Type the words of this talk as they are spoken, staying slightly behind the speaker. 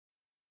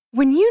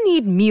When you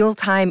need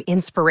mealtime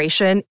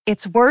inspiration,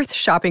 it's worth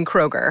shopping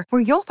Kroger,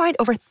 where you'll find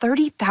over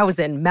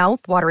 30,000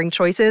 mouth-watering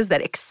choices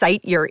that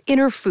excite your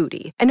inner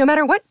foodie. And no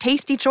matter what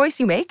tasty choice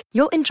you make,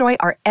 you'll enjoy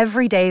our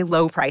everyday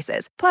low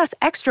prices, plus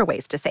extra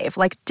ways to save,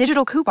 like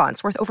digital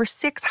coupons worth over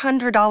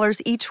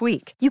 $600 each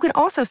week. You can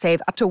also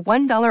save up to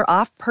 $1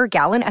 off per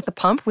gallon at the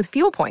pump with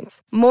fuel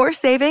points. More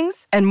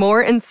savings and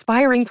more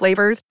inspiring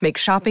flavors make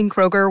shopping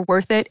Kroger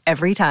worth it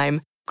every time.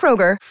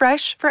 Kroger,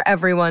 fresh for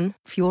everyone.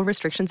 Fuel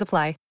restrictions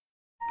apply.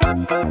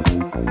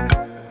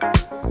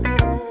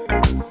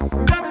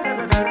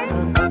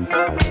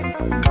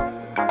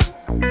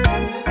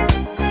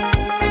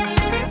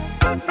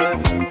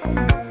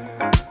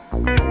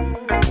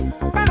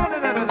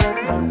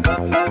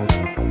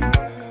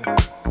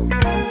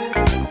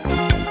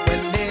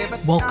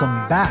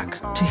 Welcome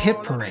back to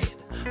Hit Parade,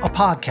 a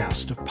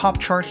podcast of pop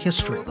chart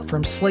history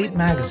from Slate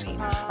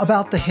Magazine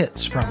about the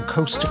hits from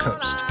coast to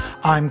coast.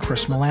 I'm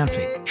Chris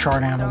Molanphy,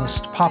 chart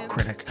analyst, pop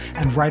critic,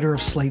 and writer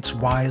of Slate's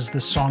Why Is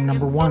This Song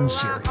Number One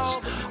series.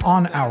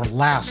 On our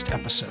last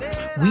episode,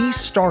 we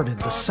started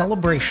the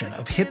celebration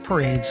of Hit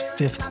Parade's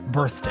 5th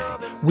birthday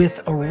with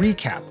a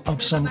recap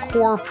of some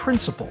core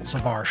principles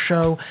of our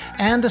show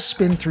and a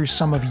spin through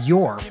some of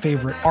your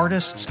favorite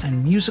artists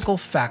and musical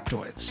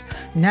factoids.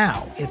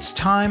 Now it's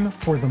time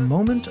for the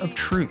moment of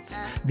truth,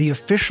 the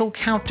official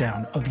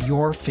countdown of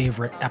your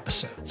favorite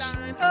episodes.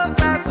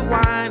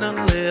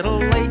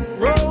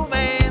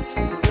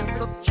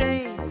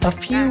 A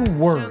few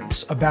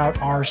words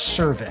about our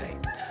survey.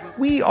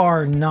 We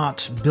are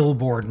not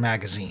Billboard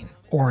magazine,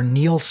 or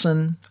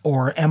Nielsen,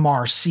 or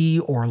MRC,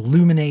 or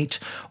Luminate,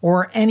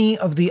 or any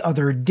of the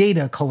other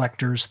data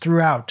collectors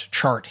throughout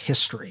chart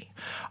history.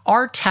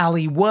 Our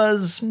tally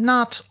was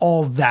not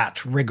all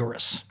that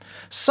rigorous.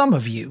 Some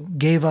of you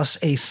gave us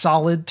a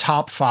solid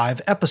top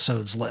 5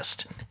 episodes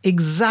list,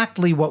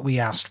 exactly what we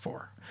asked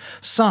for.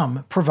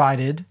 Some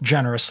provided,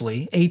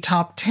 generously, a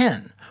top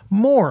 10,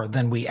 more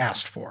than we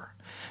asked for.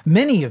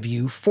 Many of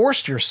you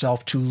forced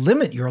yourself to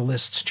limit your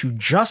lists to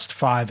just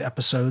 5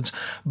 episodes,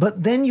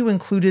 but then you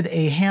included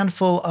a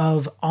handful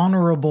of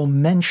honorable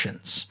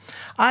mentions.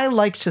 I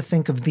like to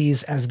think of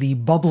these as the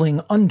bubbling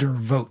under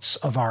votes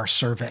of our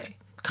survey.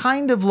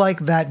 Kind of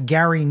like that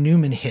Gary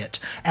Newman hit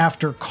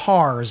after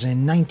Cars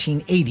in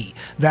 1980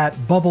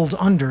 that bubbled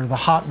under the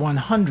Hot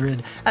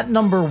 100 at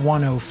number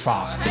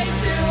 105.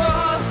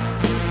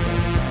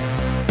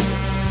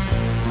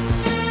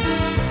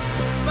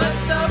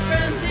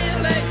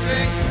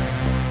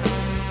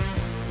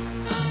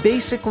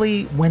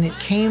 Basically, when it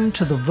came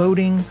to the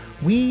voting,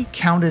 we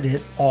counted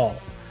it all.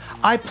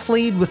 I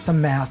played with the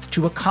math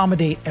to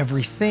accommodate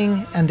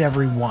everything and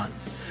everyone.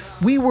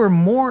 We were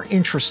more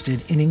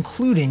interested in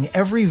including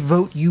every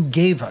vote you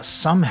gave us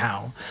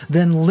somehow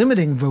than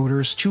limiting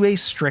voters to a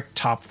strict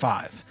top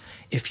 5.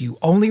 If you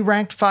only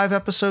ranked 5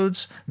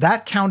 episodes,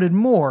 that counted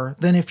more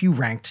than if you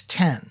ranked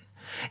 10.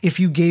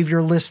 If you gave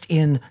your list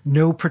in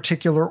no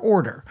particular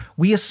order,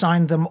 we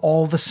assigned them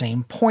all the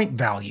same point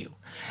value.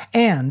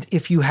 And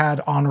if you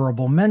had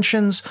honorable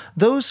mentions,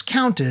 those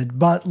counted,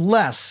 but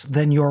less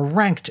than your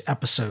ranked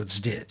episodes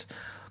did.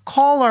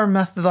 Call our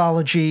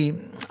methodology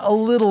a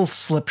little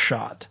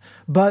slipshod,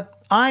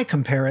 but I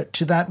compare it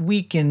to that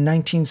week in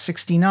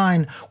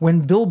 1969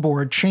 when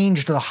Billboard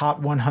changed the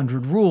Hot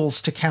 100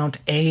 rules to count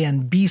A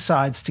and B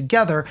sides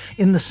together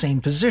in the same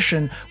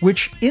position,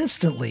 which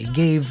instantly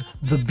gave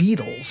the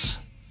Beatles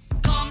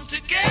 "Come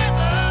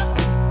Together."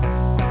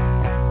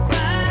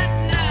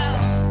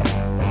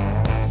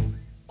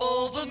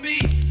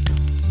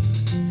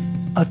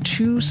 A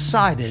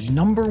two-sided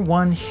number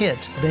 1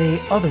 hit they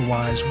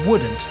otherwise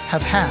wouldn't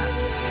have had.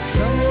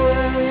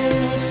 Somewhere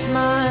in her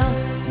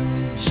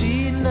smile,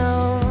 she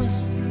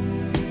knows.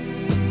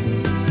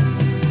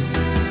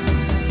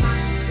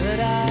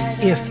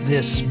 If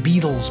this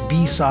Beatles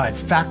B-side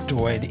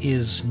factoid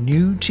is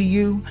new to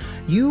you,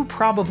 you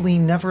probably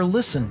never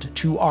listened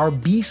to our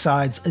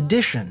B-sides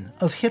edition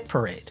of Hit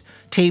Parade,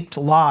 taped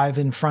live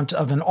in front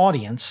of an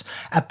audience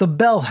at the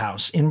Bell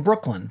House in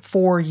Brooklyn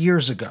 4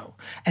 years ago,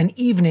 an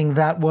evening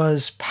that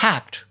was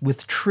packed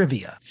with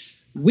trivia.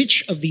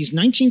 Which of these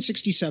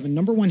 1967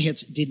 number 1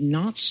 hits did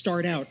not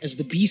start out as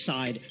the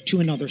B-side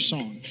to another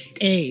song?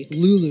 A.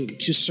 Lulu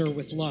to Sir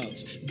with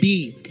Love.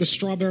 B. The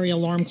Strawberry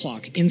Alarm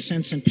Clock,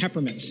 Incense and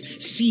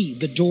Peppermints. C.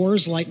 The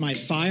Doors, Light My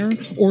Fire.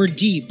 Or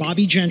D.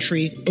 Bobby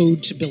Gentry,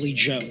 Ode to Billy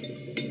Joe.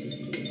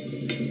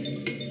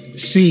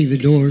 C. The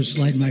Doors,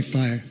 Light My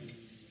Fire.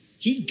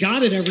 He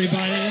got it,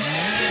 everybody.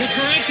 The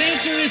correct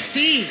answer is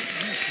C.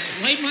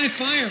 Light My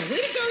Fire. Way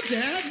to go,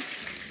 Dad.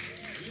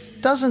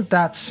 Doesn't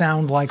that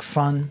sound like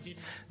fun?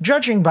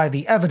 Judging by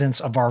the evidence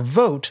of our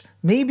vote,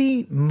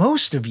 maybe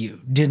most of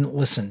you didn't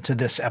listen to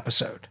this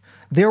episode.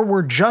 There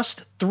were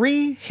just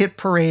 3 Hit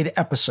Parade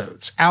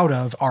episodes out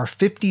of our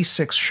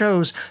 56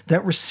 shows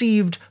that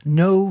received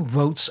no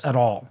votes at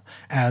all.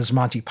 As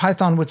Monty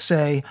Python would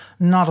say,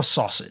 not a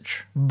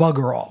sausage,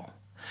 bugger all.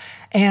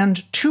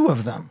 And 2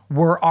 of them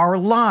were our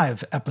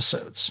live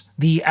episodes,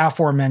 the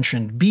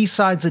aforementioned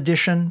B-Sides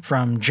edition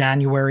from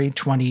January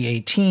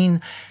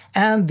 2018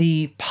 and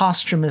the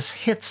Posthumous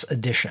Hits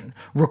edition,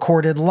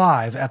 recorded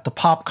live at the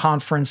Pop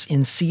Conference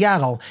in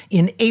Seattle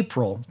in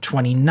April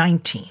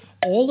 2019.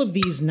 All of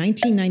these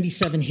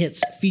 1997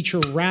 hits feature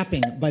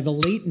rapping by the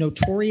late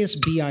Notorious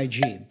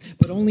B.I.G.,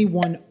 but only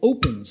one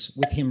opens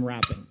with him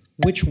rapping.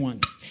 Which one?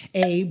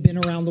 A, Been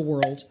Around the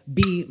World,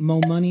 B,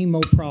 Mo Money,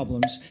 Mo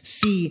Problems,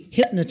 C,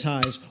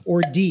 Hypnotize,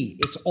 or D,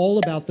 It's All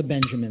About the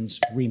Benjamins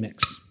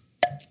remix?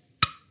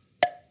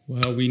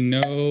 Well, we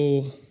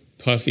know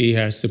Puffy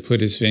has to put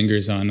his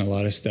fingers on a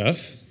lot of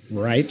stuff.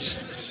 Right.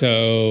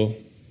 So,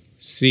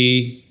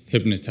 C,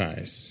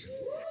 Hypnotize.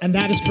 And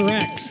that is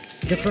correct.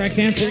 The correct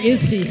answer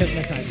is C,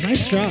 Hypnotize.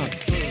 Nice job.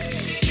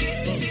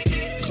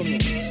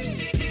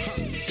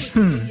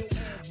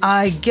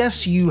 I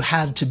guess you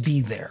had to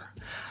be there.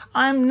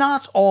 I'm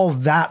not all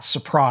that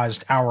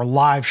surprised our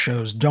live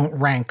shows don't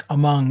rank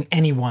among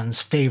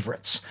anyone's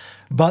favorites.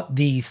 But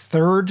the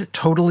third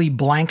totally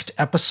blanked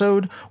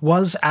episode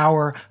was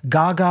our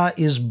Gaga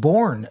is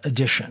Born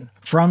edition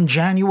from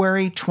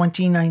January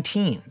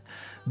 2019.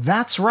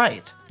 That's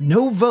right,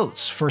 no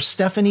votes for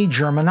Stephanie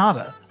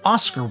Germanotta,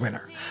 Oscar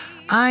winner.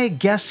 I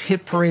guess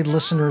Hit Parade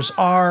listeners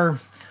are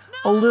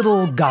a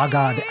little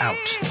Gaga'd out.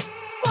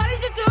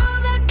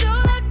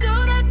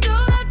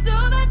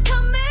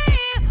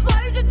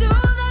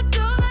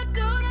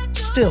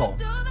 Still,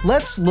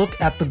 let's look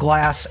at the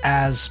glass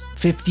as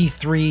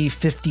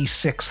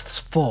 53/56ths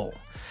full.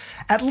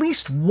 At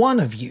least one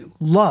of you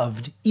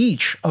loved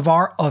each of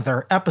our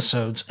other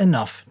episodes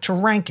enough to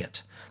rank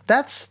it.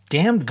 That's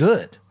damn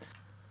good.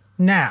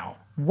 Now,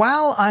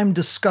 while I'm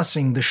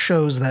discussing the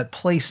shows that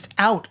placed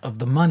out of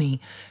the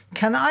money,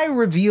 can I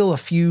reveal a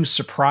few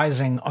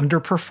surprising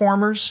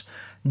underperformers?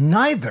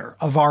 Neither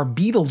of our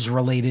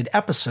Beatles-related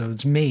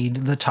episodes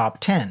made the top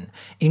 10,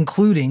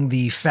 including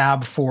the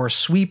Fab Four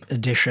Sweep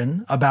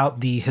edition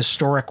about the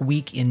historic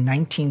week in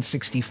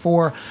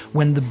 1964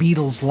 when the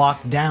Beatles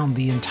locked down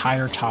the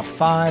entire top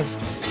 5.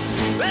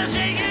 Well,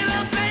 shake it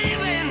up,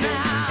 baby,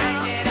 now.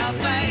 Shake it up,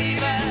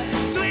 baby.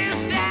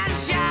 Twist and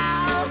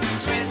shout.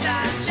 Twist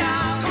and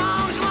shout. Come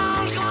on, come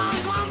on, come on,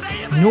 come on,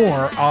 baby.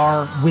 Nor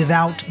our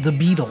Without the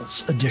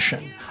Beatles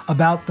edition,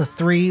 about the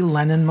 3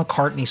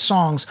 Lennon-McCartney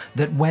songs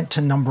that went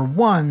to number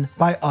 1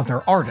 by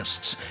other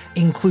artists,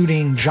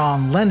 including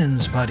John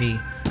Lennon's buddy,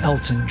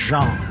 Elton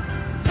John.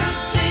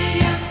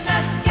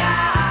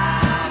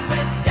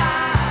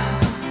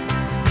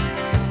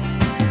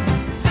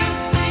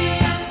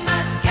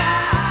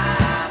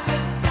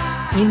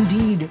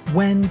 Indeed,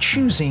 when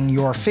choosing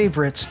your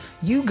favorites,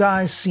 you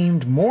guys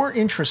seemed more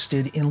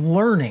interested in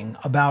learning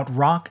about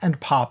rock and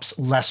pop's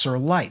lesser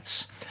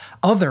lights.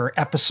 Other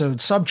episode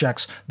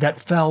subjects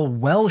that fell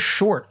well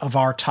short of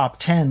our top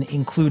 10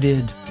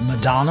 included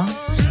Madonna,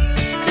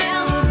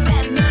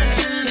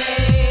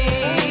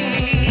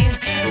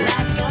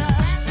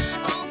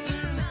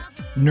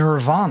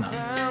 Nirvana,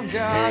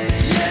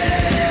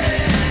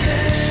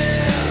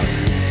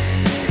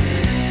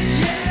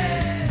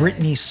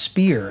 Britney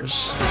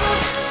Spears,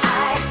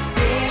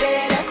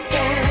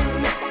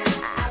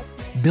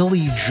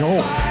 Billy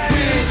Joel,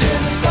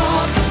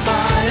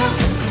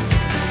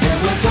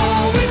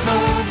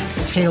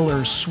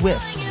 Taylor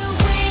Swift,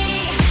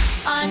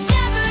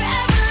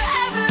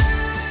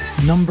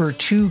 Number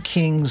 2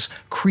 King's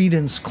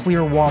Creedence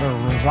Clearwater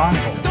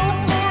Revival,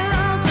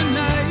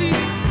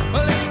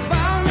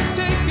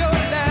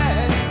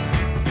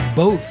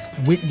 both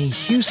Whitney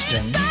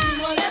Houston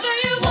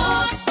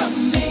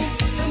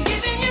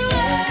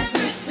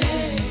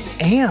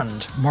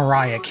and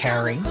Mariah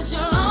Carey,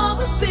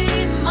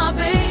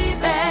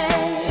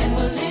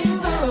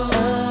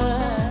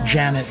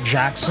 Janet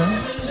Jackson,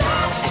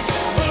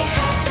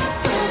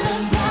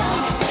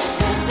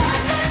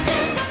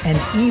 and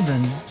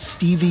even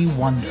Stevie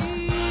Wonder.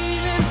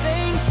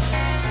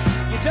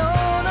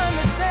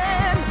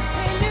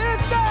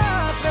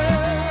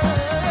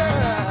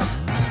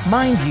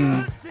 Mind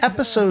you,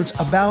 episodes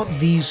about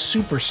these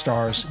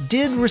superstars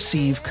did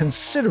receive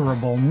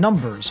considerable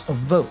numbers of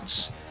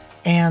votes.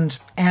 And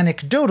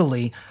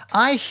anecdotally,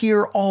 I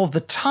hear all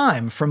the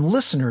time from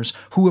listeners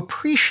who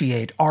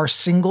appreciate our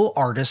single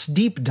artist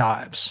deep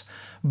dives.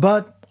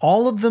 But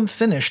all of them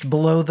finished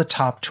below the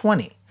top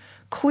 20.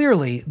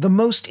 Clearly, the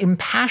most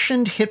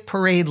impassioned Hit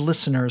Parade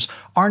listeners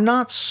are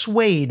not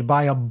swayed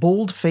by a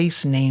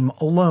boldface name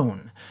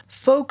alone.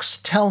 Folks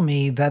tell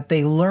me that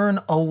they learn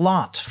a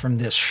lot from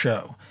this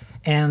show.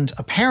 And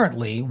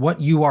apparently,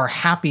 what you are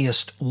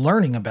happiest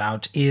learning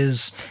about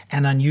is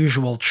an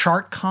unusual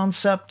chart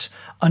concept,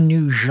 a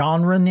new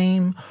genre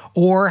name,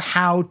 or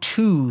how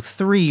 2,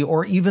 3,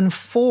 or even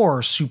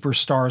 4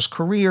 superstars'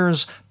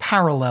 careers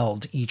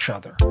paralleled each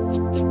other.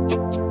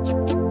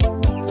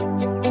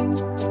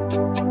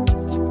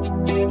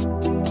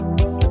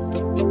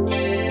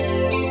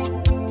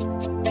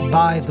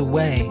 By the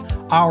way,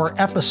 our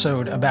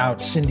episode about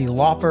Cyndi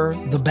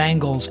Lauper, the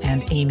Bangles,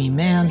 and Amy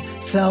Mann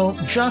fell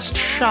just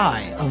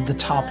shy of the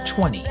top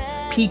 20,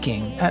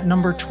 peaking at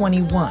number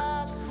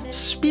 21.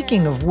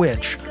 Speaking of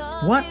which,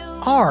 what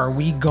are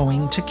we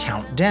going to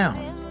count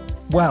down?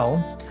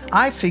 Well,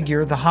 I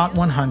figure the Hot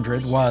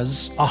 100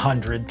 was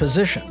 100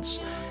 positions,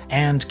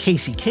 and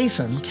Casey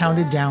Kasem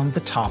counted down the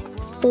top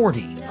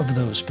 40 of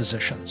those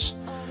positions.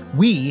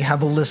 We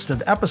have a list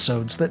of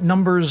episodes that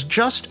numbers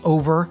just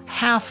over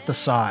half the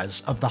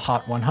size of the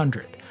Hot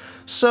 100.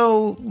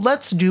 So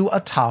let's do a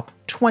top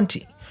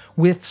 20,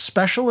 with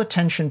special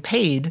attention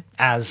paid,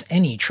 as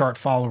any chart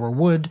follower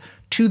would,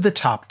 to the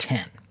top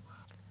 10.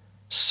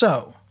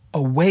 So,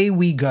 away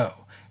we go.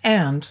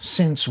 And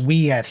since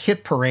we at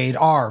Hit Parade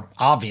are,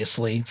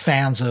 obviously,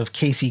 fans of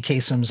Casey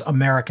Kasem's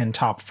American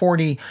Top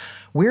 40,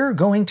 we're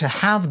going to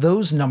have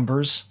those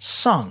numbers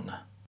sung.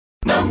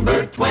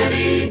 Number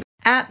 20.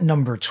 At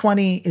number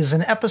 20 is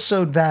an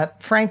episode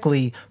that,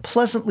 frankly,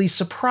 pleasantly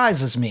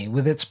surprises me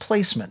with its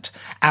placement,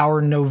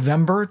 our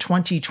November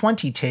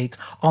 2020 take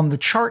on the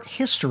chart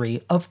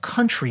history of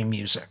country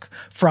music,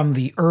 from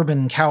the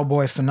urban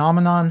cowboy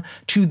phenomenon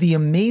to the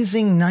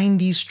amazing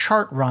 90s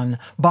chart run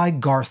by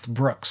Garth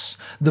Brooks,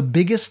 the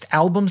biggest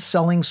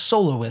album-selling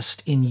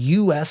soloist in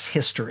U.S.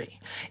 history.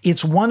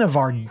 It's one of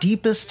our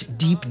deepest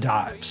deep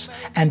dives,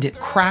 and it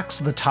cracks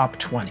the top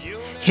 20.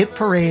 Hit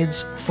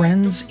Parade's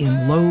Friends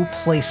in Low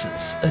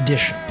Places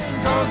edition.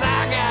 'Cause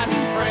I got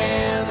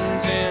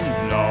friends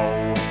in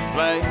low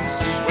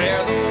places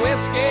where the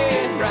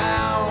whiskey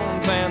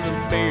drowns and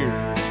the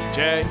beer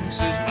chases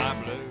my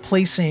blues.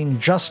 Placing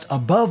just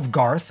above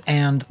Garth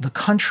and the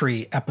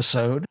country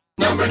episode,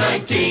 Number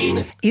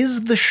 19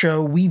 is the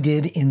show we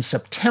did in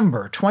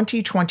September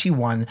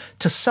 2021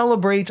 to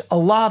celebrate a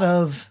lot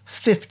of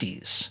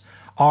 50s.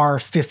 Our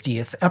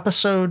 50th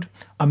episode,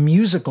 a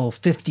musical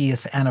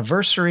 50th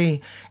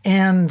anniversary,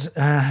 and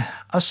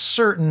a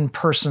certain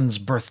person's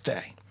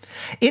birthday.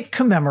 It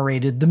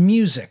commemorated the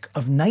music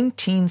of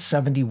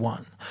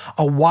 1971,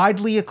 a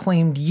widely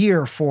acclaimed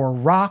year for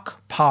rock,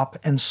 pop,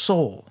 and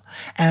soul,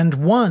 and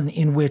one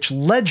in which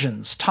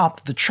legends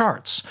topped the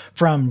charts,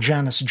 from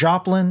Janis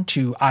Joplin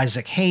to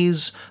Isaac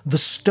Hayes, the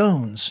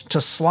Stones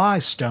to Sly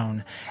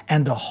Stone,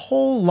 and a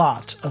whole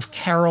lot of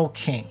Carole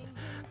King.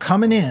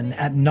 Coming in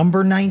at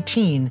number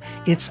 19,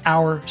 it's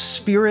our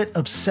Spirit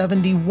of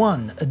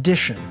 71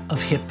 edition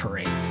of Hit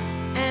Parade.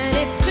 And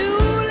it's too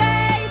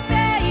late,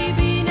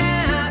 baby,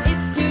 now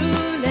it's too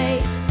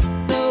late.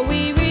 Though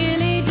we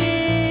really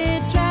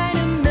did try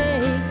to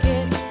make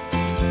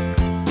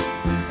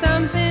it.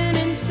 Something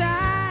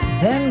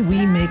inside. Then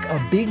we make a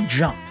big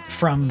jump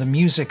from the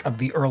music of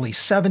the early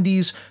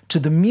 70s to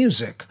the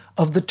music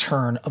of the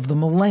turn of the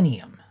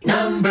millennium.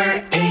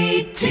 Number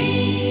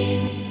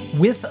 18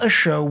 with a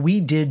show we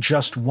did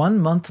just 1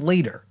 month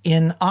later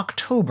in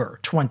October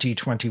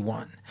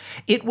 2021.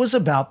 It was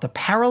about the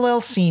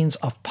parallel scenes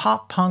of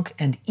pop punk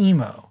and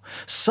emo,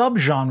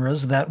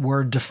 subgenres that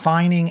were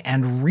defining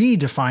and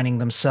redefining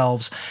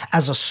themselves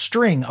as a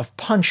string of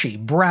punchy,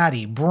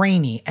 bratty,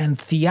 brainy, and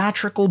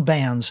theatrical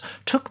bands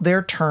took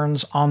their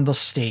turns on the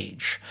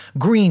stage.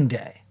 Green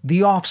Day,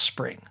 The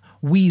Offspring,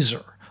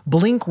 Weezer,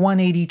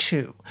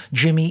 Blink-182,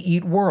 Jimmy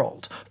Eat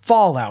World,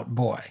 Fall Out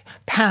Boy,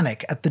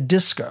 Panic at the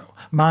Disco,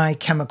 My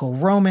Chemical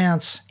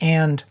Romance,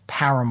 and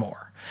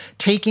Paramore.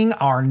 Taking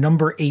our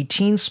number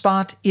 18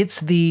 spot, it's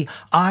the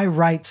I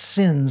Write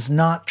Sins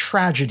Not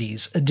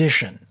Tragedies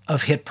edition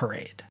of Hit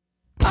Parade.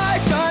 I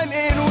chime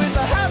in with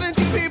a haven't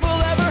you people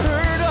ever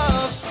heard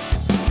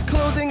of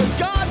closing a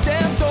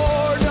goddamn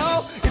door?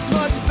 No, it's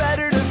much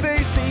better to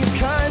face these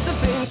kinds of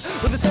things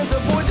with a sense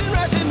of poison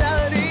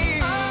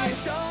rationality.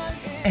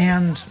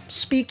 And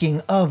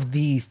speaking of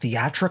the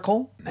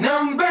theatrical,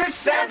 number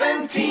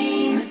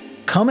 17.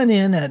 Coming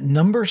in at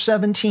number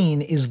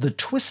 17 is the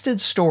twisted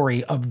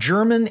story of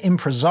German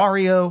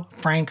impresario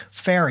Frank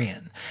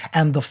Farian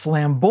and the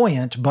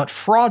flamboyant but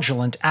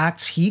fraudulent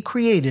acts he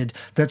created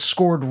that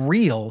scored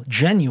real,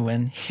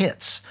 genuine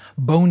hits.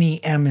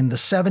 Boney M in the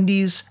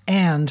 70s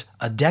and,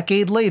 a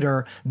decade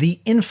later, the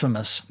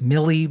infamous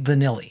Milli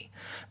Vanilli.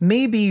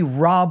 Maybe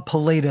Rob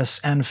Pilatus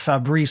and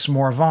Fabrice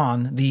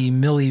Morvan, the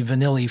Milli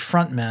Vanilli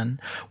frontmen,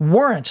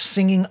 weren't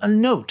singing a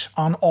note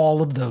on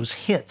all of those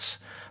hits.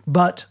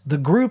 But the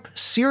group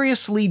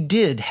seriously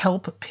did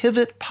help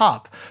pivot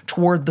pop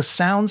toward the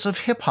sounds of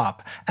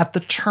hip-hop at the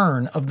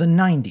turn of the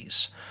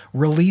 90s.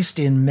 Released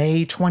in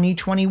May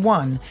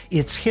 2021,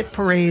 it's Hit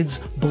Parade's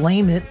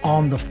Blame It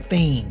on the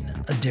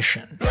Fane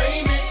edition.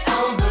 Blame it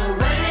on the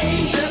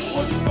rain that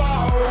was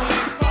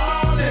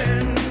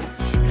falling.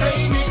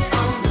 Blame it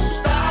on the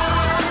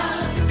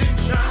stars that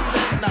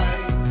shine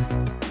that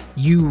night.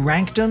 You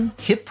ranked 'em,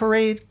 Hit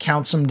Parade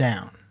counts 'em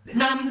down.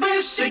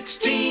 Number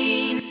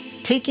 16.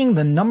 Taking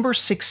the number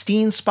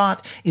 16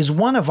 spot is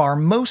one of our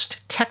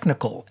most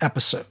technical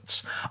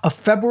episodes, a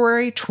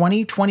February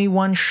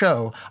 2021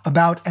 show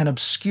about an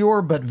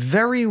obscure but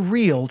very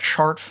real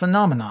chart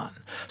phenomenon,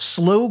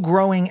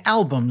 slow-growing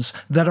albums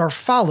that are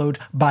followed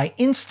by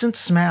instant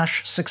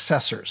smash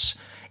successors.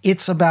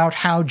 It's about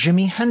how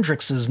Jimi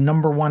Hendrix's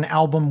 #1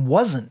 album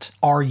wasn't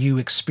Are You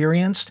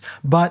Experienced,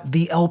 but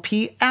the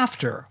LP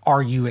after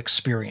Are You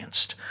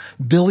Experienced.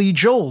 Billy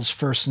Joel's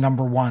first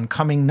 #1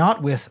 coming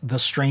not with The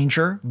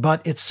Stranger,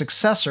 but its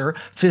successor,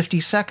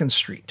 52nd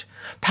Street.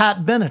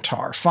 Pat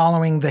Benatar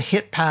following the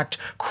hit-packed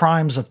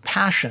Crimes of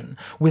Passion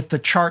with the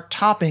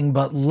chart-topping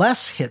but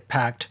less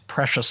hit-packed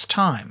Precious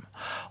Time.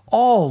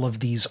 All of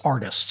these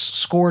artists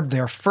scored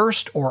their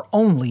first or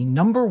only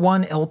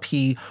 #1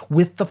 LP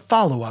with the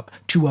follow-up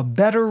to a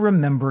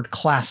better-remembered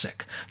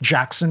classic,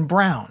 Jackson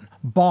Browne,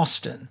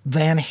 Boston,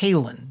 Van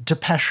Halen,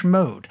 Depeche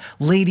Mode,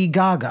 Lady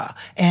Gaga,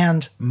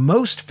 and,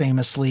 most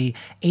famously,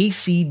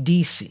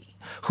 AC/DC,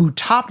 who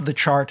topped the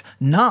chart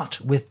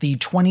not with the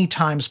 20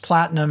 times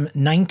platinum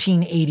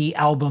 1980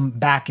 album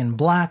Back in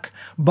Black,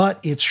 but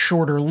its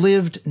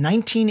shorter-lived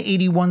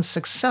 1981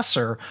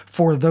 successor,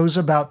 For Those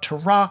About to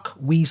Rock,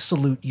 We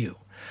Salute You.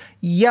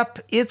 Yep,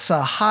 it's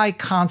a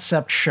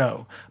high-concept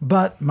show,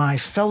 but my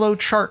fellow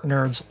chart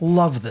nerds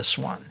love this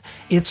one.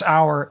 It's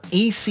our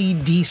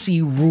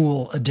AC/DC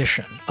Rule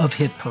edition of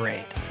Hit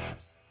Parade.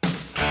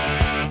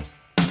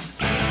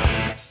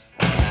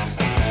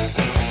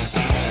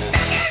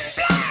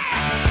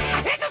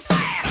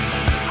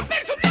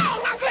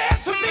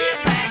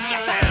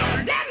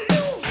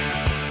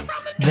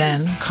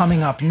 Then,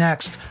 coming up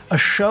next, a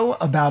show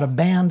about a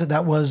band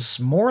that was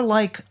more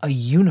like a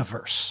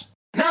universe.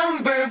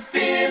 Number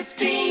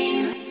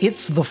 15.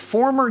 It's the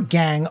former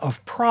gang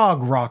of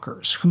prog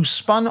rockers who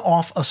spun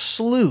off a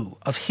slew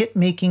of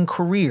hit-making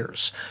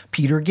careers: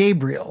 Peter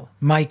Gabriel,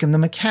 Mike and the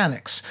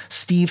Mechanics,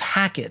 Steve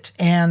Hackett,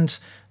 and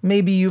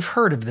maybe you've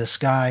heard of this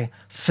guy,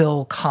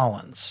 Phil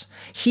Collins.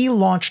 He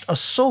launched a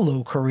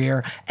solo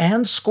career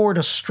and scored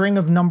a string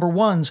of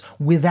 #1s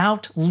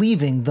without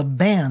leaving the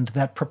band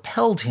that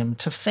propelled him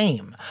to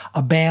fame,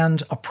 a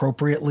band,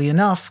 appropriately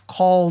enough,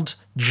 called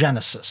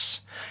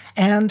Genesis.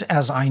 And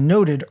as I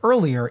noted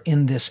earlier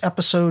in this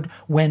episode,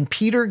 when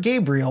Peter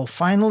Gabriel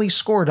finally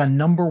scored a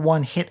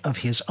 #1 hit of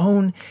his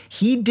own,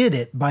 he did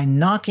it by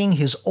knocking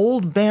his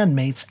old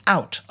bandmates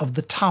out of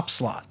the top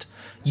slot.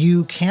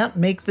 You can't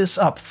make this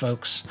up,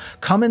 folks.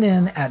 Coming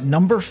in at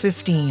number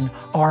 15,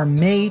 our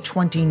May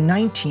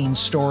 2019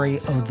 story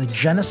of the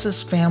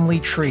Genesis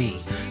family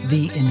tree,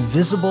 the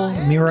Invisible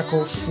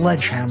Miracle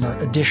Sledgehammer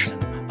edition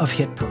of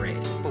Hit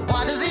Parade. But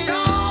why does it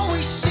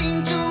always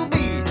seem to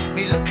be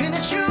me looking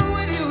at you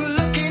with you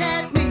looking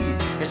at me?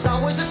 It's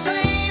always the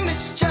same,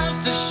 it's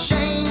just a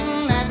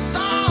shame, that's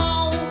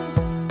all.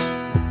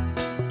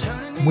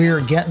 We're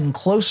getting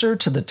closer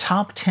to the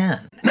top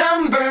 10.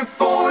 Number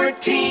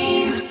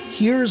 14.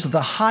 Here's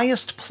the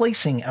highest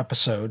placing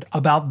episode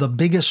about the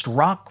biggest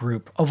rock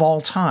group of all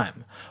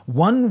time.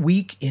 1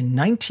 week in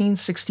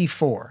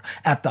 1964,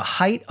 at the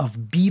height of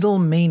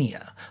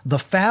Beatlemania, the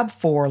Fab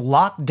Four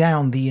locked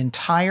down the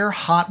entire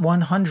Hot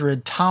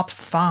 100 top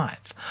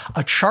 5,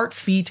 a chart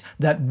feat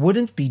that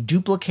wouldn't be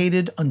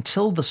duplicated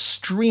until the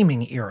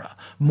streaming era,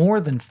 more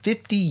than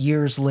 50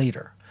 years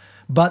later.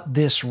 But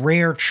this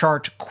rare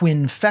chart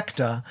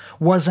quinfecta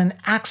was an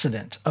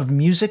accident of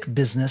music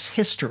business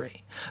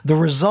history, the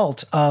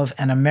result of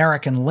an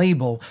American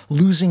label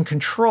losing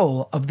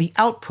control of the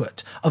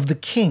output of the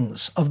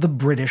kings of the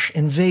British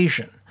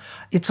invasion.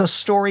 It's a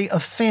story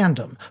of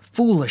fandom,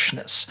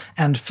 foolishness,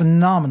 and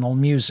phenomenal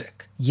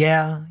music.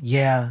 Yeah.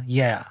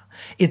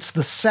 It's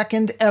the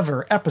second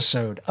ever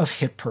episode of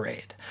Hit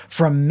Parade,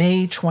 from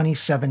May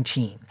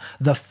 2017,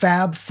 the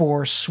Fab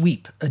Four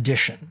Sweep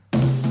edition.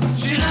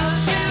 She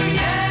loves you,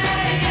 yeah,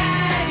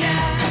 yeah,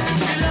 yeah.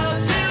 She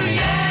loves you,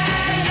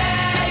 yeah,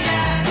 yeah,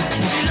 yeah.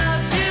 She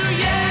loves you,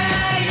 yeah,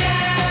 yeah,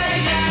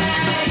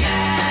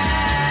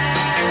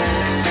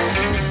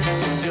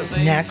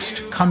 yeah.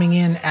 Next, coming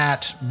in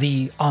at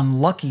the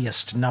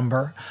unluckiest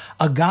number,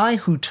 a guy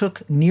who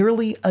took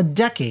nearly a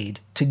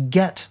decade to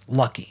get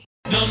lucky.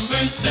 Number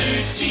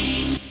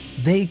 13.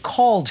 They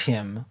called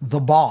him the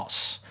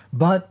Boss.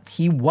 But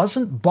he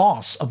wasn't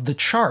boss of the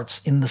charts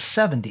in the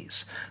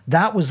 70s.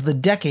 That was the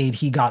decade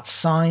he got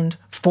signed,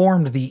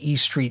 formed the E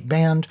Street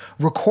Band,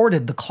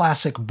 recorded the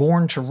classic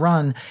Born to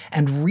Run,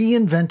 and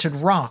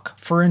reinvented rock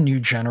for a new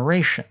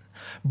generation.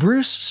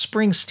 Bruce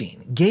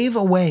Springsteen gave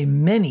away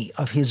many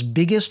of his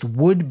biggest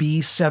would-be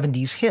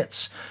 70s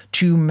hits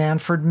to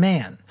Manfred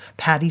Mann,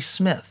 Patti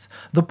Smith,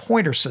 the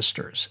Pointer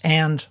Sisters,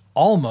 and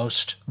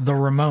almost the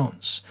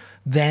Ramones.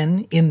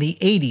 Then, in the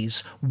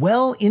 80s,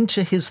 well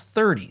into his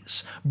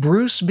 30s,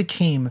 Bruce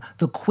became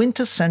the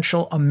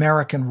quintessential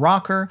American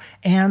rocker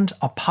and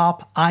a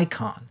pop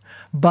icon.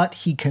 But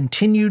he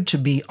continued to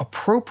be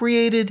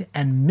appropriated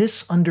and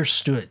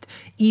misunderstood,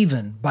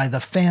 even by the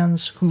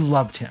fans who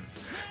loved him.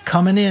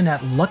 Coming in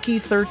at Lucky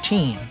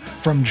 13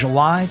 from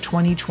July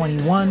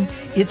 2021,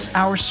 it's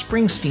our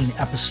Springsteen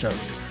episode,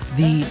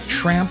 the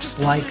Tramps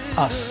Like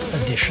Us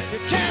edition. You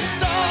can't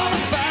start a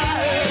fire.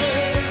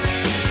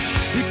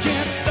 You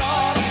can't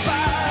start a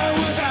fire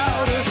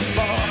without a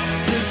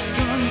spark. This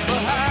gun's for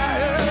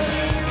hire.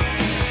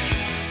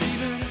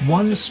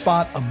 One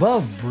spot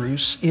above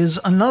Bruce is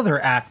another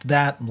act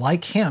that,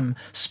 like him,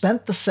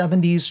 spent the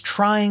 70s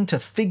trying to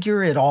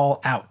figure it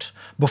all out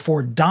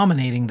before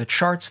dominating the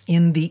charts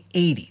in the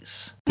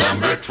 80s.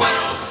 Number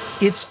 12.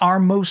 It's our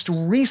most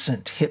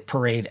recent Hit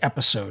Parade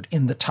episode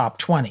in the top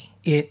 20.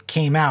 It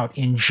came out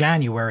in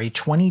January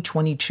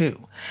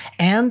 2022,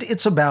 and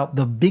it's about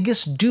the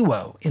biggest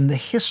duo in the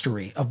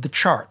history of the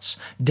charts,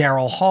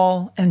 Daryl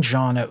Hall and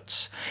John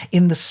Oates.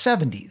 In the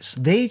 70s,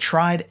 they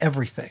tried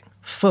everything: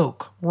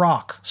 folk,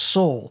 rock,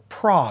 soul,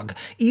 prog,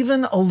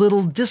 even a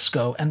little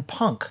disco and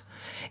punk.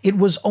 It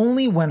was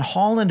only when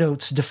Hall and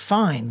Oates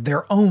defined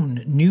their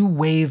own new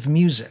wave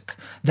music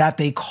that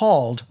they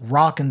called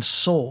rock and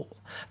soul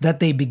that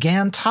they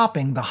began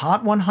topping the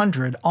Hot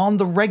 100 on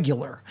the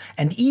regular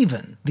and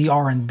even the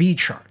R&B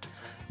chart.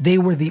 They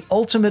were the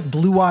ultimate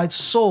blue-eyed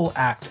soul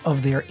act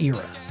of their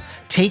era.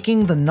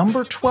 Taking the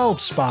number 12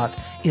 spot,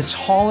 it's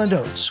Hall and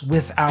Oates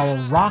with our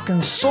rock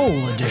and soul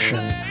edition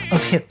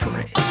of Hit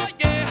Parade. Oh,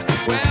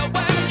 yeah. Well,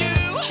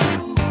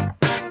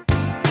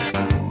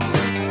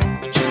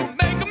 you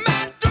make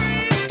my dreams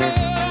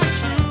come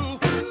true.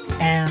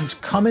 And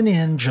coming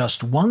in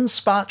just one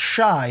spot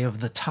shy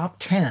of the top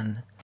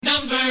 10,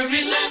 Number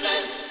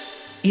 11.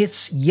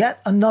 It's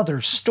yet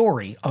another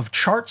story of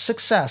chart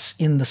success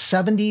in the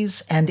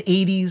 70s and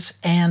 80s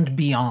and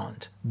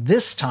beyond.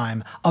 This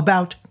time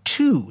about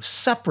two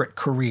separate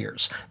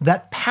careers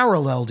that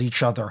paralleled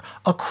each other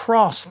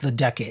across the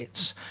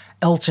decades.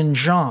 Elton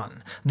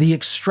John, the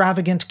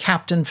extravagant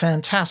Captain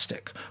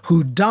Fantastic,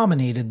 who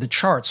dominated the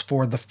charts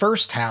for the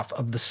first half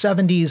of the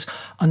 70s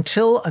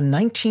until a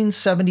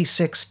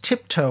 1976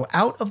 tiptoe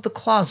out of the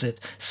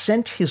closet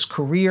sent his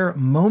career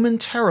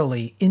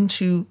momentarily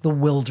into the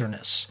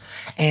wilderness.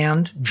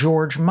 And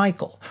George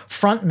Michael,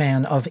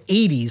 frontman of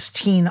 80s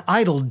teen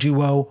idol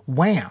duo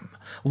Wham!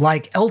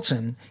 Like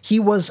Elton, he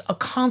was a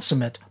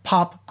consummate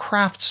pop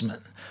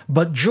craftsman.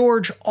 But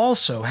George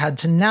also had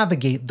to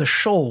navigate the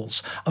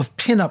shoals of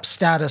pinup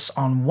status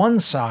on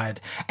one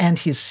side and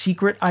his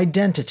secret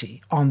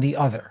identity on the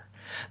other.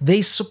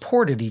 They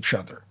supported each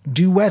other,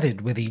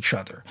 duetted with each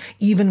other,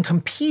 even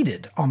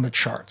competed on the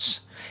charts.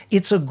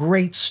 It's a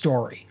great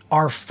story,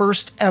 our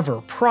first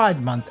ever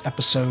Pride Month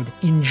episode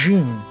in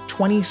June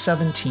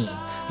 2017,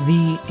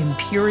 the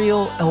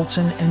Imperial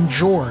Elton and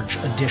George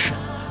edition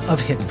of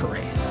Hit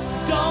Parade.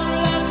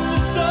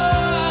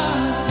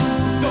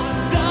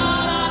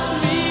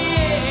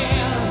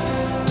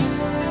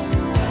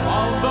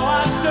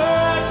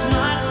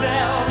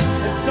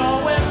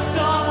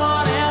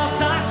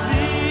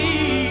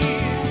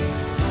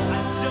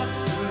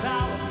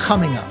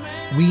 Coming up,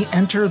 we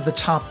enter the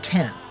top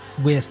 10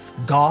 with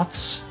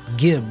Goths,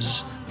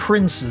 Gibbs,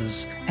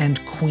 Princes, and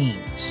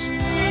Queens.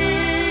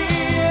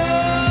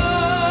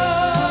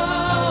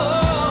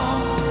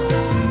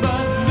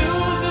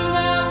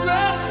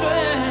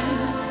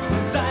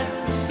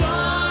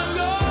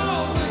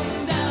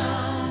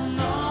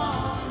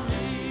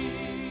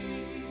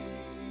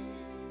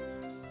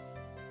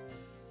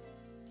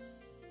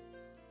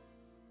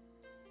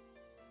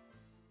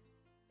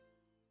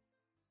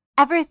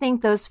 Ever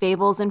think those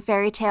fables and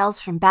fairy tales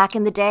from back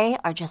in the day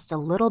are just a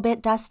little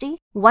bit dusty?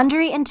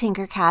 Wondery and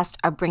Tinkercast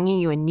are bringing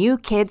you a new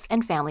kids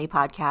and family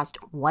podcast,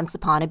 Once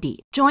Upon a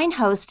Beat. Join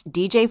host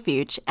DJ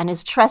Fuchs and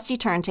his trusty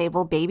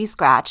turntable Baby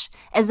Scratch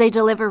as they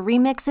deliver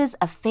remixes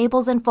of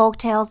fables and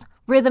folktales,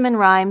 rhythm and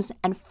rhymes,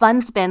 and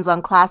fun spins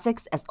on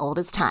classics as old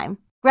as time.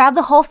 Grab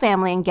the whole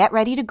family and get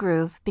ready to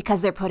groove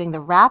because they're putting the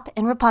rap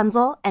in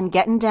Rapunzel and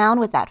getting down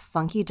with that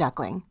funky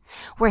duckling.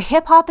 Where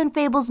hip-hop and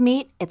fables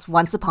meet, it's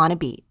Once Upon a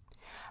Beat.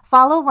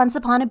 Follow Once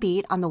Upon a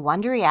Beat on the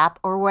Wondery app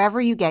or wherever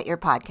you get your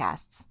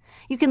podcasts.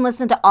 You can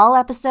listen to all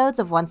episodes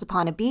of Once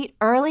Upon a Beat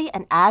early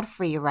and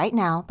ad-free right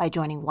now by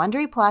joining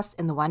Wondery Plus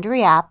in the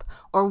Wondery app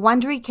or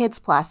Wondery Kids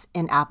Plus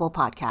in Apple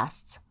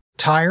Podcasts.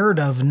 Tired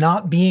of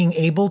not being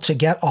able to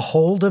get a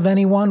hold of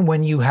anyone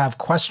when you have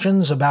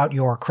questions about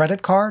your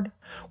credit card?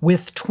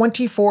 With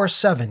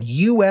 24/7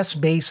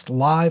 US-based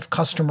live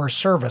customer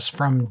service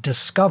from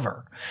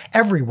Discover,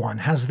 everyone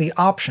has the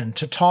option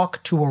to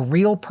talk to a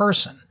real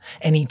person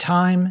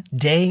anytime,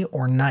 day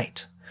or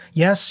night.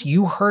 Yes,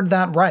 you heard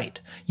that right.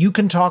 You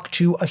can talk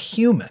to a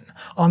human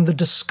on the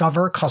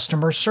Discover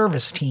customer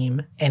service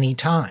team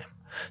anytime.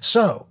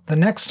 So, the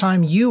next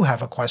time you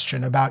have a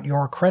question about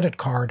your credit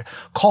card,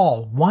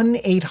 call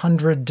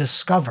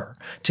 1-800-DISCOVER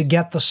to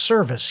get the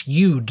service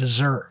you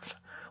deserve.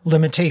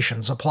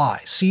 Limitations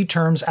apply. See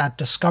terms at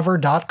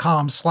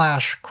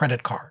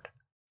discover.com/creditcard.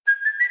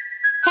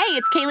 Hey,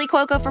 it's Kaylee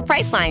Cuoco for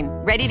Priceline.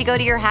 Ready to go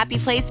to your happy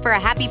place for a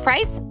happy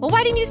price? Well,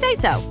 why didn't you say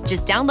so?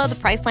 Just download the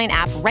Priceline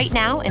app right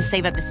now and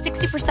save up to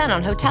 60%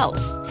 on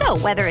hotels. So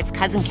whether it's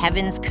Cousin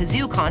Kevin's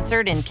Kazoo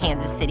Concert in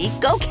Kansas City,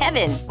 go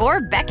Kevin,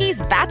 or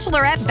Becky's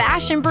Bachelorette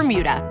Bash in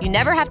Bermuda, you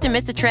never have to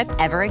miss a trip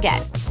ever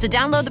again. So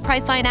download the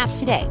Priceline app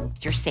today.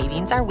 Your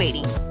savings are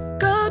waiting.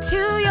 Go to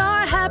your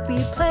happy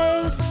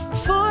place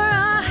for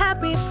a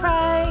happy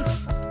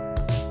price.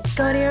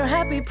 Go to your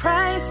happy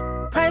price,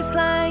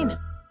 Priceline.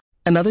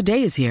 Another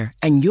day is here,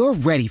 and you're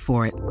ready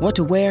for it. What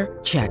to wear?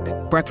 Check.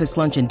 Breakfast,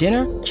 lunch, and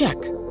dinner? Check.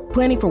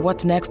 Planning for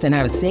what's next and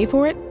how to save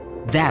for it?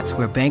 That's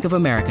where Bank of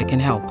America can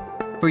help.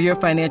 For your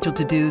financial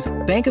to-dos,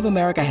 Bank of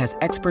America has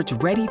experts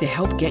ready to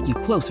help get you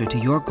closer to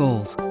your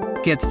goals.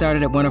 Get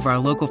started at one of our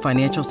local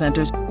financial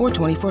centers or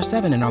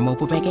 24/7 in our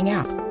mobile banking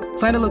app.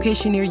 Find a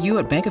location near you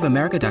at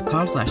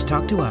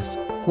bankofamerica.com/talktous.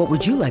 What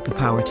would you like the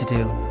power to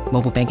do?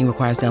 Mobile banking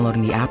requires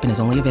downloading the app and is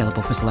only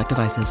available for select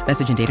devices.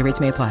 Message and data rates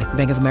may apply.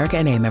 Bank of America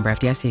NA, member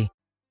FDIC.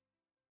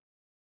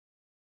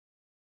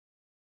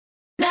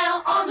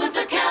 Now on with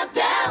the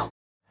countdown.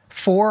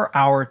 For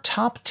our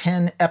top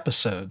 10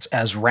 episodes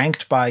as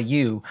ranked by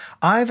you,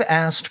 I've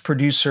asked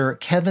producer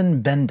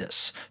Kevin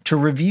Bendis to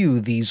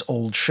review these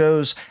old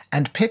shows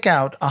and pick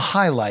out a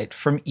highlight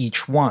from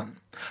each one.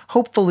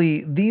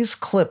 Hopefully, these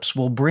clips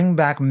will bring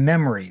back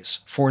memories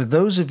for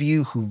those of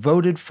you who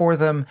voted for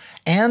them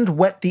and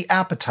whet the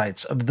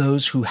appetites of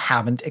those who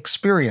haven't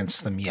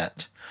experienced them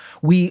yet.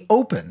 We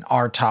open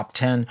our top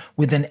 10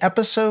 with an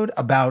episode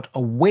about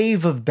a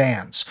wave of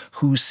bands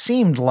who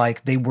seemed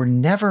like they were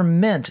never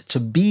meant to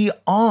be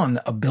on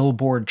a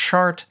Billboard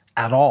chart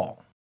at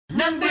all.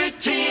 Number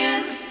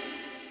 10.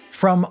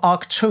 From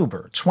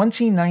October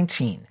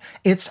 2019,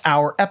 it's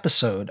our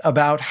episode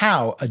about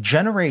how a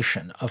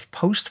generation of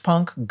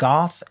post-punk,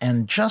 goth,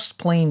 and just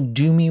plain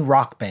doomy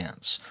rock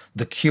bands,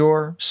 The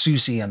Cure,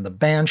 Susie and the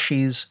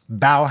Banshees,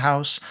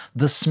 Bauhaus,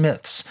 The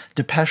Smiths,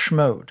 Depeche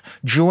Mode,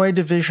 Joy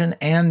Division,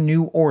 and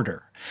New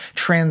Order,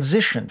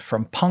 transitioned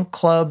from punk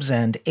clubs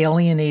and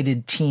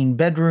alienated teen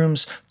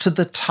bedrooms to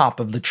the top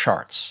of the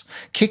charts.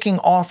 Kicking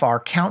off our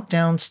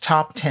Countdown's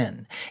Top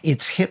 10,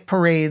 it's Hit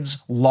Parade's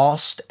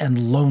Lost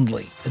and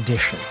Lonely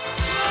edition.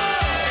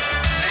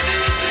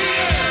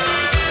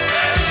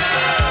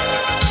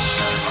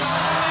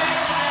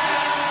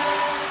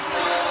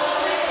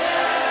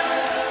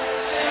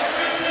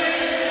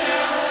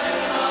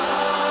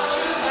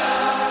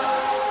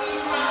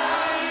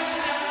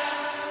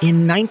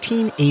 In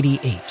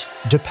 1988,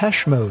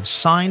 Depeche Mode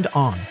signed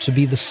on to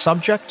be the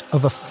subject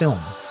of a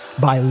film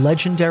by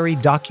legendary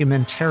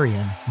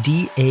documentarian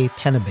D.A.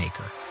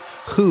 Pennebaker,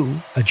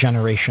 who, a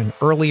generation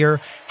earlier,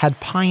 had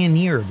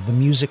pioneered the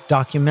music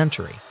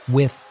documentary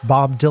with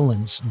Bob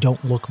Dylan's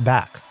Don't Look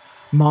Back,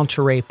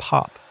 Monterey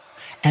Pop,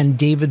 and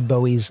David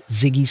Bowie's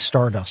Ziggy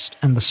Stardust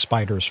and the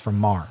Spiders from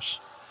Mars.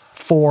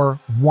 For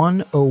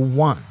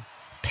 101,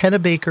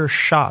 Pennebaker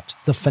shot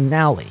the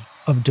finale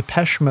of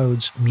Depeche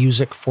Mode's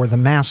Music for the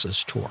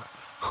Masses tour,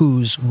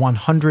 whose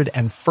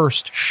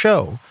 101st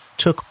show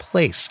took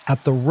place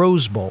at the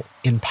Rose Bowl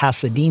in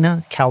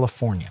Pasadena,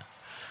 California.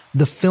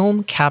 The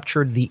film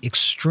captured the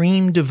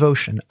extreme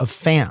devotion of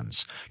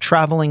fans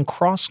traveling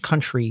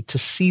cross-country to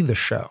see the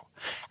show,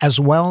 as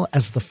well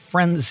as the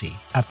frenzy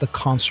at the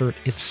concert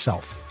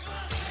itself.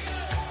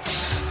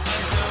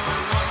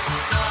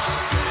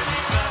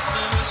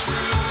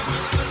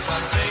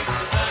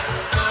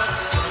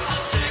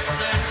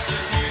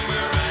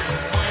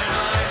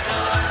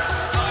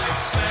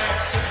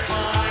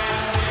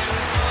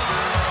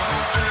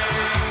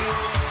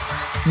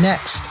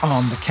 Next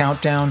on the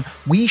countdown,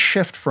 we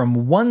shift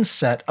from one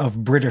set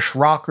of British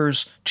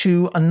rockers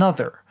to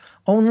another.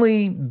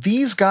 Only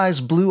these guys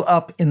blew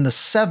up in the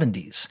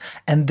 70s,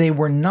 and they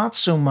were not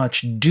so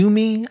much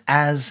doomy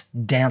as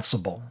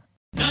danceable.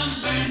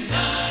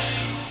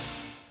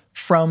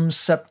 From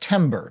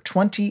September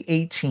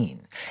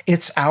 2018,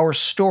 it's our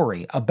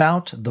story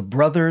about the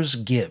Brothers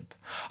Gibb,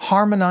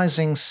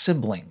 harmonizing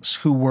siblings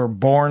who were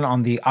born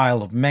on the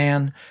Isle of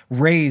Man,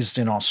 raised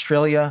in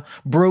Australia,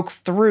 broke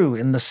through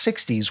in the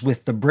 60s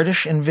with the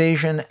British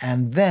invasion,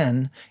 and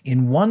then,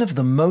 in one of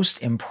the most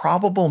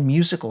improbable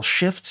musical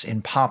shifts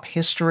in pop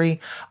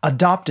history,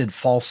 adopted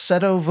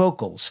falsetto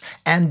vocals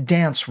and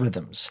dance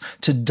rhythms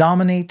to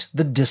dominate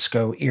the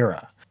disco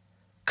era.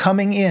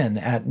 Coming in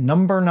at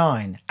number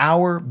 9,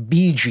 our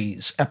Bee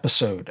Gees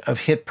episode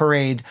of Hit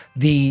Parade,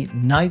 the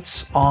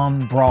Nights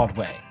on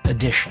Broadway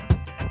edition.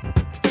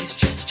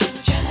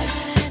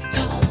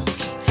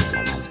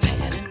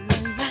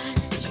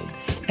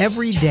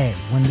 Every day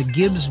when the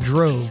Gibbs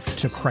drove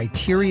to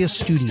Criteria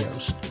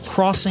Studios,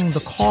 crossing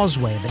the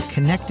causeway that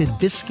connected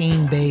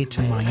Biscayne Bay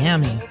to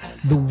Miami,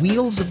 the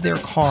wheels of their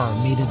car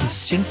made a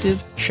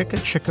distinctive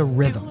chicka-chicka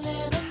rhythm.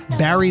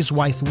 Barry's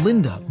wife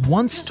Linda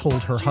once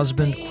told her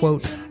husband,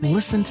 quote,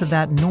 "Listen to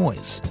that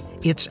noise.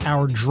 It's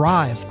our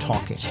drive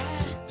talking."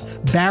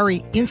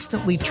 Barry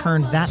instantly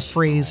turned that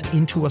phrase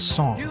into a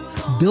song,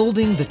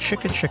 building the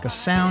chicka-chicka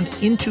sound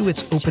into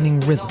its opening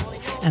rhythm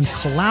and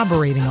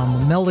collaborating on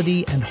the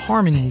melody and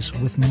harmonies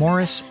with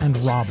Morris and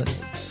Robin.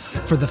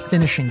 For the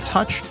finishing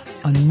touch,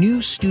 a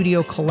new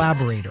studio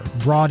collaborator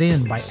brought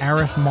in by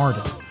Arif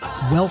Mardin,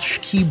 Welsh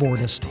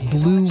keyboardist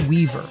Blue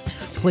Weaver,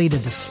 played a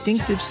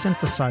distinctive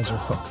synthesizer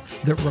hook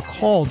that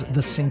recalled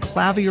the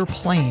synclavier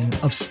playing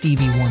of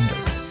Stevie Wonder.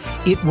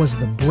 It was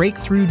the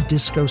breakthrough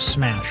disco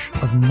smash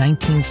of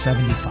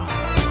 1975.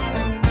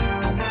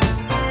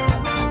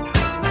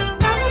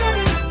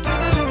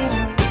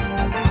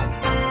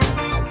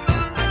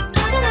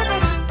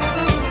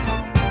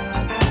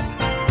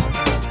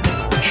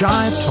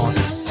 Jive Talk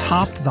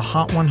topped the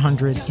Hot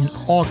 100 in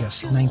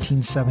August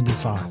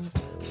 1975.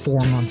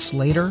 4 months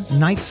later,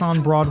 Nights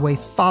on Broadway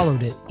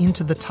followed it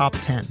into the top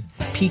 10,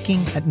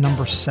 peaking at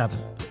number 7.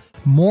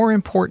 More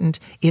important,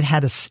 it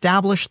had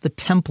established the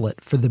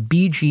template for the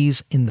Bee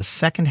Gees in the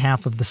second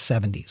half of the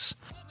 70s.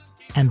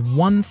 And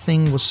one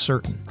thing was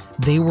certain,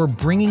 they were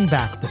bringing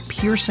back the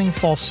piercing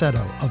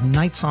falsetto of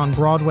Nights on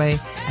Broadway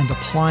and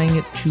applying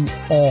it to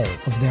all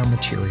of their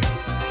material.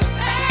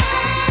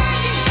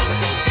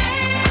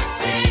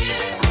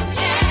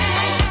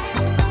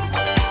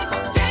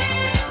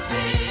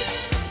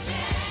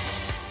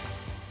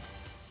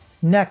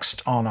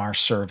 Next on our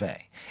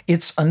survey,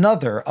 it's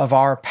another of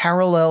our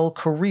Parallel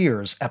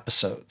Careers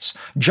episodes,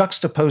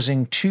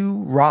 juxtaposing two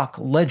rock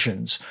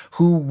legends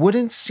who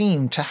wouldn't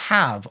seem to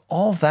have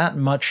all that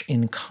much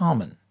in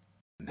common.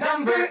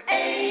 Number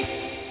 8.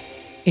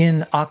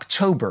 In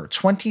October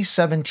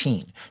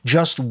 2017,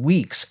 just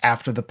weeks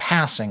after the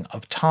passing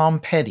of Tom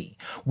Petty,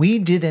 we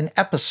did an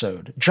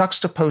episode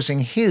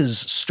juxtaposing his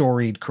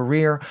storied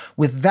career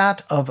with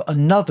that of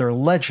another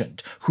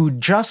legend who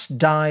just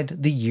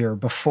died the year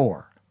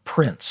before.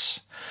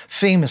 Prince.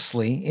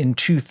 Famously, in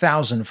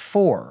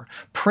 2004,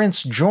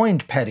 Prince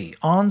joined Petty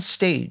on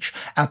stage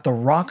at the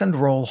Rock and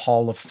Roll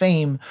Hall of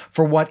Fame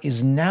for what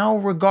is now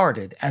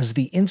regarded as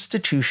the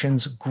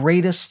institution's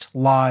greatest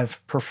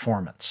live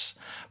performance.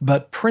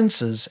 But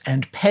Prince's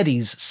and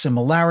Petty's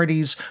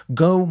similarities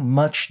go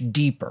much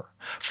deeper,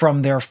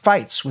 from their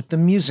fights with the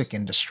music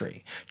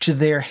industry to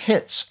their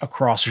hits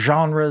across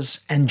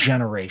genres and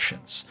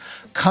generations.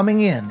 Coming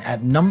in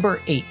at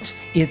number 8,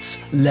 it's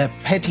Le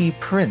Petit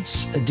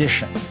Prince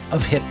edition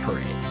of Hit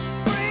Parade.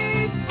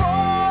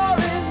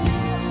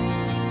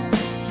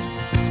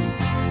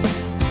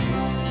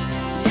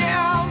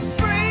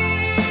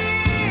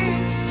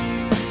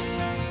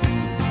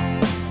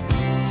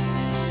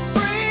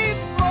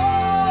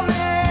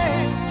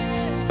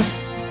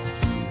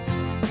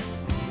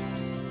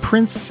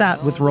 Prince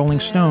sat with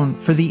Rolling Stone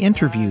for the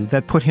interview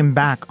that put him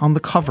back on the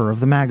cover of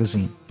the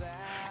magazine.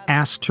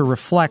 Asked to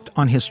reflect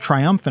on his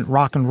triumphant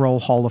Rock and Roll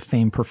Hall of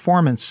Fame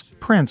performance,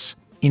 Prince,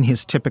 in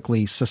his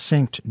typically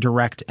succinct,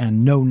 direct,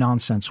 and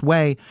no-nonsense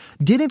way,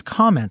 didn't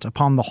comment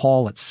upon the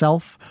hall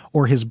itself,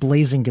 or his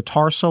blazing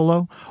guitar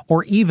solo,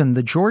 or even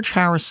the George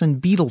Harrison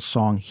Beatles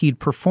song he'd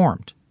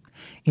performed.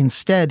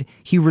 Instead,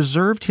 he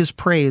reserved his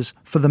praise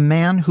for the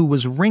man who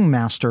was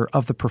ringmaster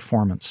of the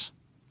performance.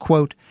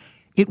 Quote,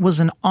 "It was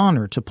an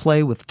honor to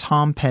play with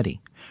Tom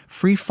Petty.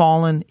 Free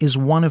Fallin' is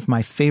one of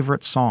my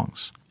favorite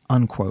songs."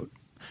 Unquote.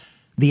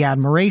 The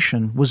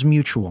admiration was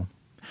mutual.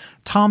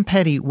 Tom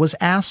Petty was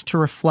asked to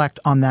reflect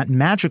on that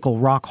magical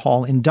Rock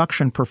Hall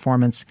induction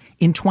performance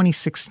in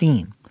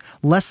 2016,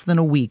 less than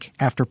a week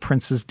after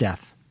Prince's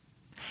death.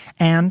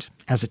 And,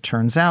 as it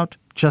turns out,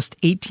 just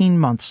 18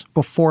 months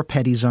before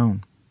Petty's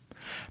own.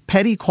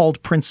 Petty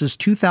called Prince's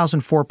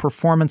 2004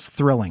 performance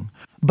thrilling,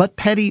 but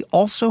Petty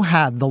also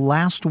had the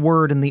last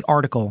word in the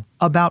article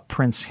about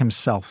Prince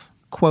himself.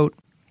 Quote,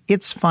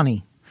 "It's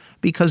funny,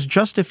 because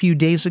just a few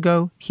days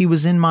ago, he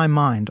was in my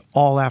mind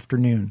all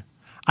afternoon.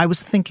 I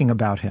was thinking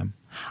about him.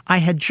 I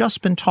had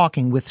just been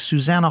talking with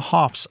Susanna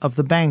Hoffs of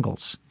the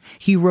Bangles.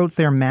 He wrote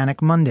their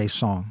Manic Monday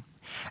song.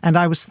 And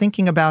I was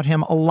thinking about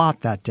him a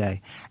lot that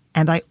day,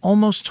 and I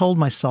almost told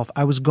myself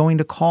I was going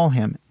to call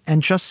him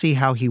and just see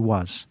how he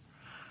was.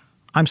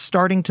 I'm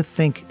starting to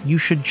think you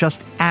should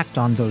just act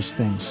on those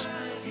things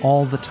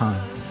all the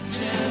time."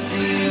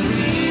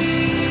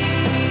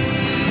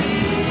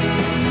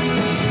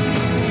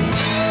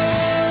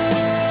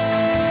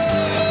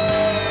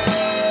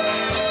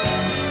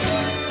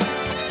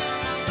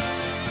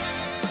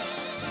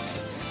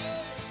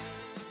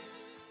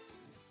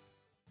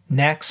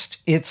 Next,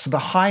 it's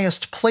the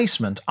highest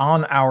placement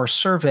on our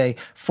survey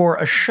for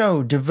a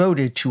show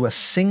devoted to a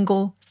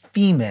single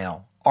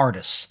female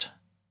artist.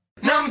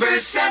 Number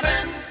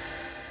 7.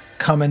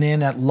 Coming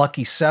in at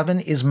Lucky 7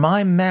 is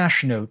my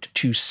mash note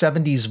to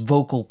 70s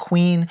vocal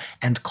queen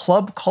and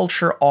club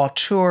culture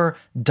auteur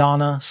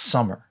Donna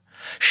Summer.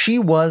 She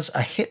was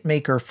a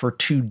hitmaker for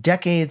 2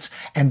 decades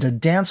and a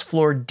dance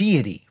floor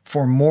deity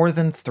for more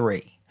than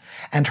 3.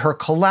 And her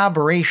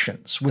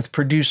collaborations with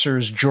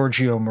producers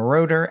Giorgio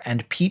Moroder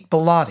and Pete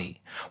Bellotti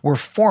were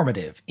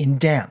formative in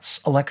dance,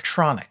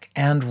 electronic,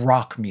 and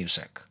rock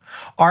music.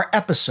 Our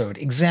episode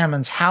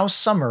examines how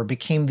Summer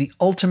became the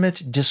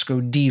ultimate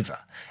disco diva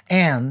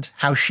and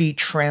how she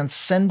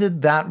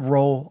transcended that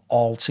role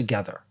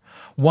altogether.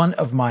 One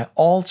of my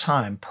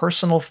all-time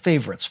personal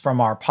favorites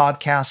from our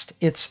podcast,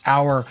 it's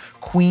our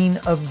Queen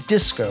of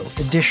Disco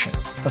edition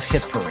of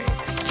Hit Parade.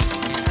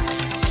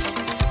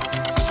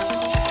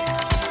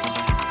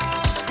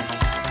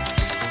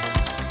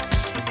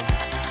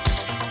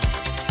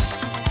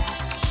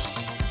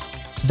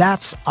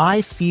 That's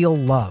I Feel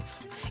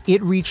Love.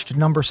 It reached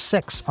number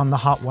 6 on the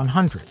Hot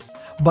 100.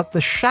 But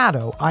the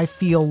shadow I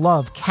Feel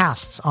Love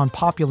casts on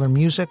popular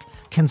music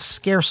can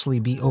scarcely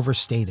be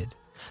overstated.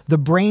 The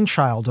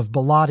brainchild of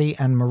Bellotti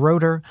and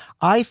Moroder,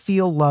 I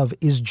Feel Love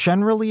is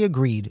generally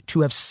agreed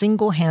to have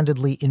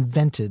single-handedly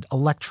invented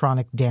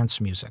electronic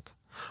dance music.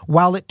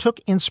 While it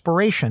took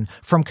inspiration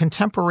from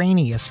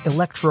contemporaneous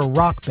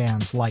electro-rock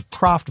bands like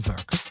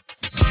Kraftwerk,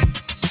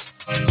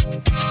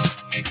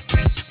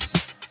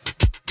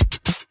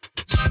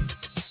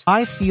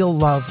 I Feel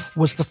Love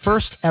was the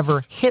first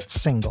ever hit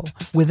single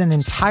with an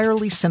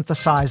entirely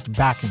synthesized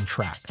backing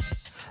track.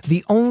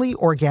 The only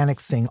organic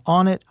thing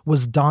on it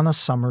was Donna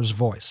Summer's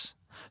voice.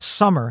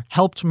 Summer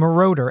helped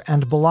Moroder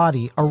and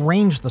Bilotti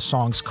arrange the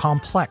song's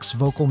complex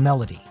vocal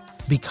melody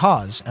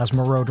because, as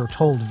Moroder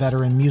told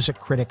veteran music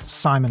critic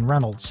Simon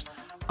Reynolds,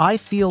 I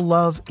Feel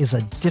Love is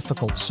a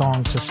difficult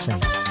song to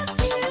sing.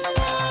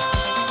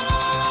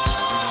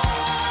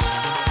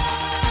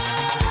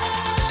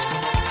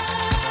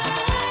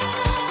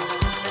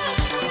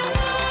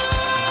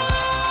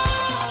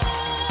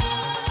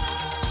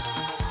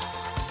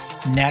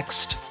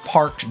 Next,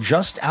 parked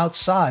just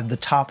outside the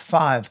top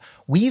 5,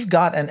 we've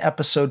got an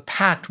episode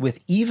packed with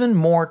even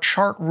more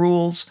chart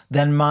rules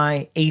than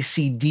my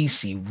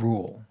AC/DC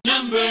rule.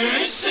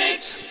 Number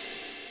 6.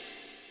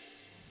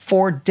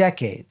 For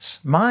decades,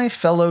 my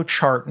fellow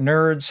chart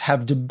nerds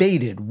have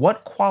debated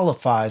what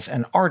qualifies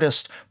an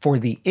artist for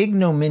the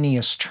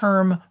ignominious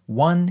term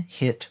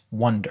one-hit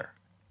wonder.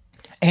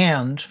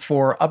 And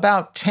for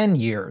about 10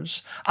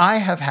 years, I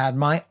have had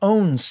my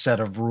own set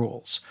of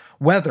rules,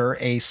 whether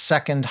a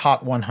second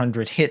Hot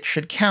 100 hit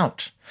should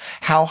count,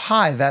 how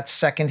high that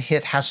second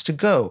hit has to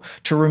go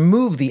to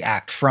remove the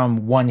act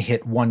from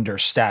one-hit wonder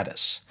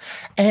status,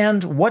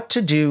 and what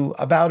to do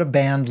about a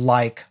band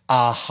like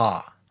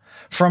a-ha.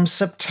 From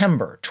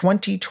September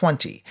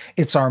 2020,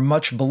 it's our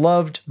much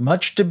beloved,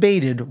 much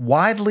debated,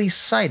 widely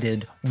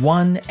cited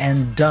One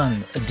and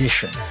Done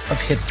edition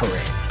of Hit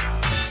Parade.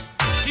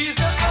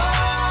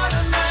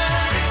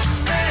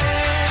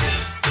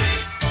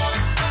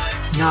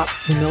 Not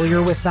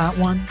familiar with that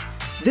one?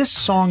 This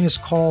song is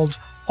called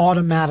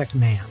Automatic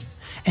Man,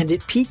 and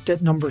it peaked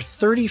at number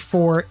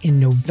 34 in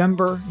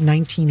November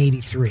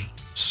 1983.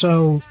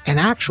 So, an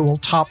actual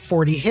top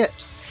 40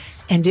 hit.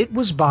 And it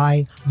was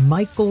by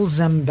Michael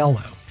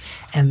Zembello.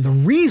 And the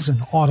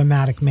reason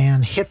Automatic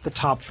Man hit the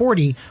top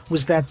 40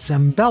 was that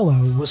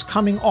Zembello was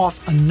coming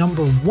off a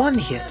number 1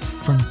 hit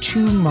from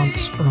 2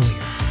 months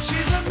earlier.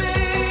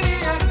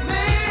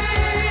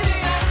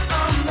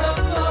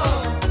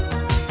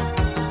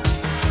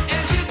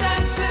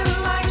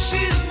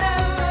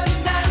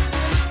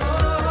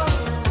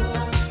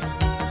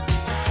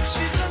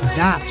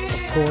 That,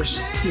 of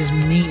course, is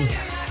Maniac,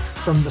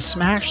 from the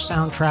Smash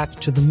soundtrack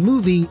to the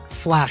movie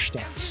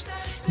Flashdance.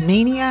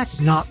 Maniac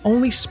not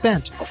only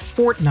spent a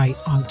fortnight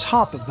on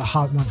top of the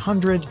Hot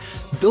 100,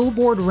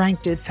 Billboard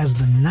ranked it as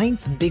the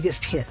 9th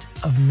biggest hit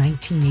of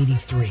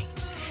 1983.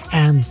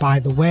 And by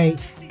the way,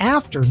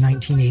 after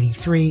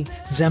 1983,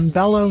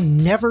 Zembello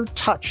never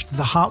touched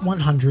the Hot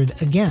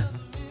 100 again.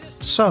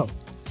 So,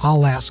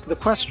 I'll ask the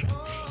question,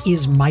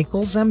 is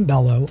Michael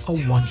Zembello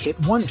a one-hit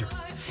wonder?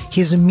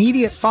 His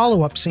immediate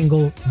follow-up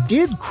single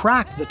did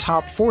crack the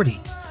top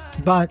 40,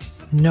 but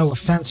no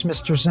offense,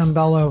 Mr.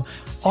 Zembello,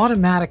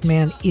 Automatic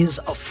Man is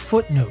a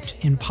footnote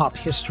in pop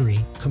history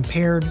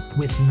compared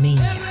with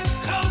Maniac.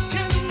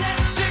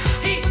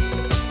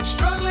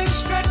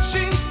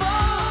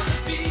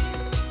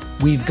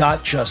 We've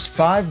got just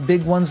 5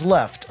 big ones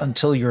left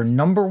until your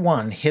number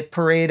 1 Hit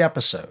Parade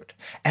episode.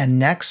 And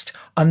next,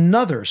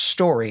 another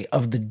story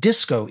of the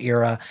disco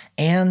era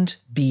and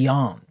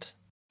beyond.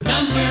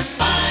 Number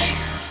 5.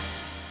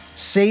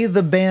 Say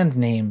the band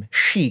name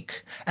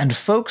Chic, and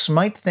folks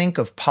might think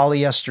of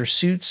polyester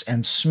suits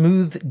and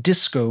smooth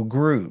disco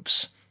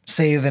grooves.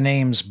 Say the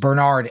names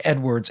Bernard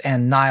Edwards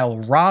and Nile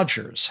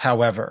Rodgers,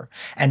 however,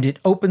 and it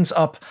opens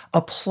up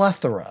a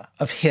plethora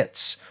of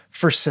hits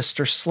for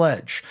Sister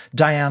Sledge,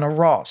 Diana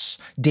Ross,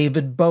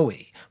 David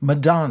Bowie,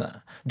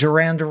 Madonna,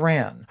 Duran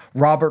Duran,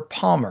 Robert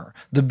Palmer,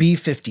 the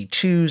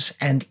B-52s,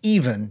 and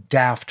even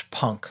Daft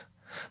Punk.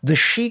 The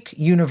Chic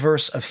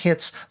universe of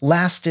hits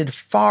lasted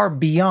far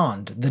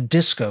beyond the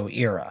disco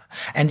era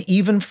and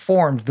even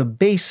formed the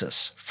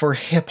basis for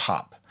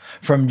hip-hop.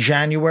 From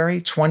January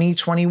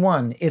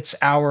 2021, it's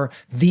our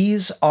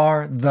These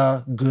Are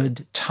the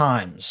Good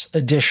Times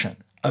edition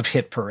of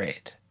Hit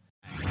Parade.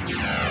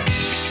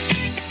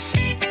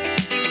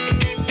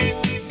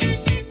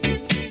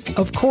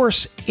 Of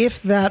course,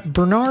 if that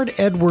Bernard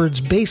Edwards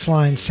bass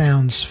line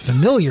sounds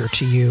familiar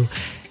to you,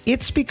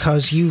 it's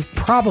because you've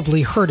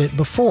probably heard it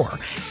before,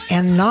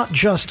 and not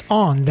just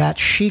on that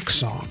Chic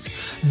song.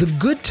 The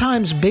Good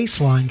Times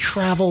bass line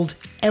traveled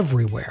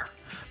everywhere.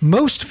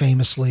 Most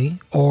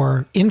famously,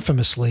 or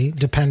infamously,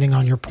 depending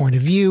on your point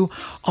of view,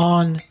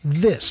 on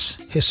this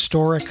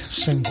historic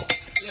single.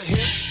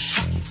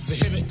 The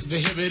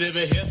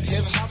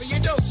hip hop, you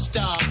don't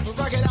stop.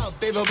 Rock it out,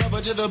 baby,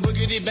 bubba to the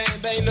boogity bang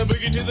bang, the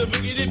boogie to the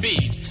boogity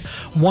beat.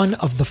 One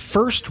of the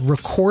first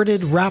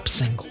recorded rap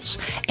singles,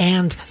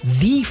 and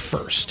the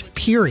first,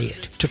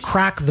 period, to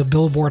crack the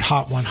Billboard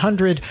Hot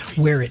 100,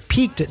 where it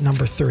peaked at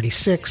number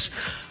 36,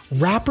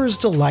 Rapper's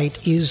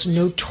Delight is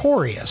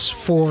notorious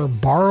for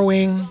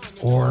borrowing,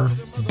 or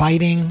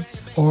biting,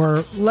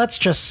 or let's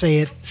just say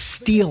it,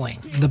 stealing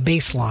the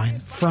bass line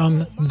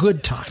from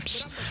Good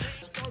Times.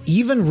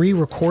 Even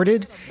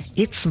re-recorded,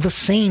 it's the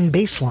same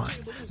bass line.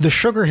 The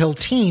Sugar Hill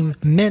team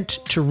meant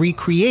to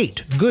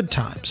recreate Good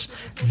Times.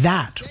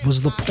 That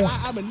was the point.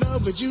 I'm in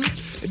love with you.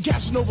 The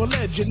Casanova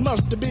legend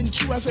must have been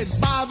true. I said,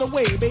 by the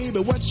way, baby,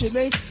 what's your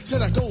name?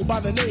 Said I go by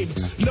the name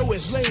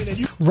Lois Lane. And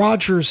you.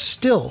 Rogers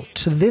still,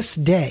 to this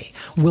day,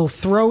 will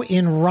throw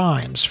in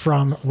rhymes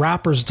from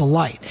Rapper's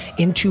Delight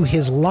into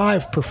his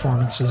live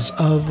performances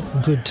of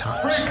Good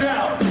Times.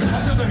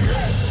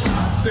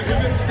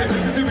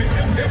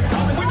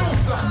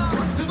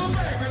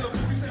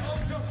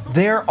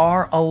 There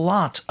are a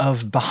lot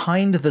of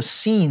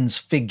behind-the-scenes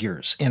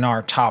figures in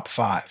our top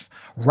 5.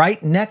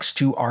 Right next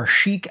to our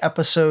Chic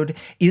episode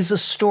is a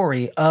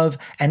story of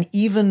an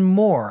even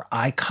more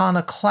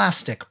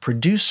iconoclastic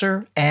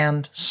producer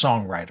and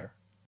songwriter.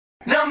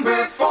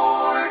 Number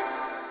 4.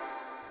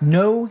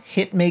 No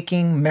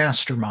hit-making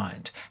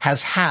mastermind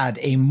has had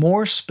a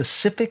more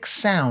specific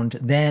sound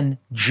than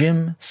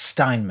Jim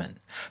Steinman.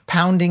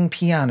 Pounding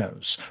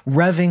pianos,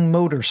 revving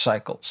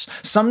motorcycles,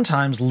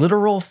 sometimes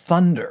literal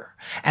thunder,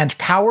 and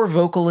power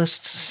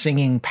vocalists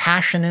singing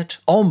passionate,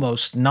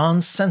 almost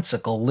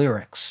nonsensical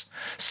lyrics.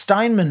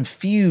 Steinman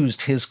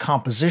fused his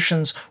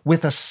compositions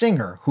with a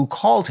singer who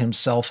called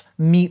himself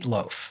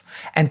Meatloaf,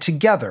 and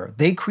together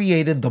they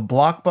created the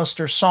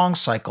blockbuster song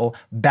cycle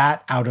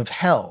Bat Out of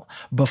Hell,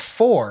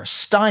 before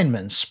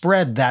Steinman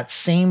spread that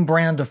same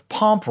brand of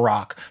pomp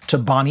rock to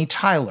Bonnie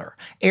Tyler,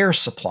 Air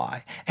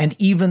Supply, and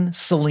even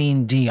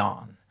Celine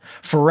Dion.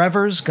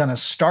 Forever's gonna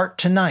start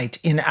tonight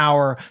in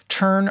our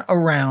Turn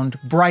Around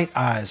Bright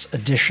Eyes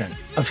edition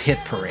of Hit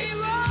Parade.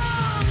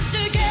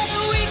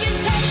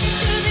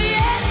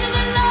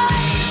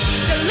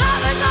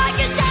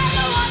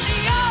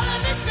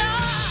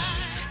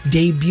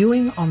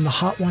 Debuting on the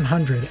Hot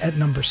 100 at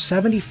number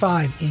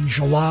 75 in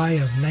July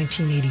of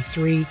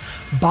 1983,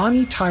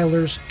 Bonnie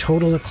Tyler's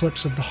Total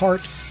Eclipse of the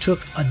Heart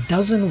took a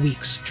dozen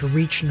weeks to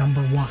reach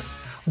number 1.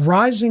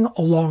 Rising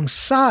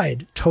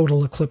alongside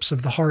Total Eclipse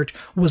of the Heart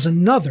was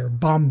another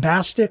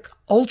bombastic,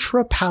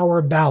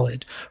 ultra-power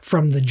ballad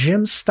from the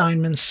Jim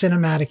Steinman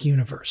cinematic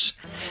universe.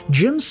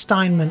 Jim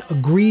Steinman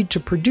agreed to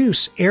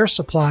produce Air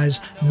Supply's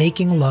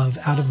Making Love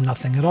Out of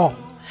Nothing at All,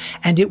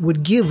 and it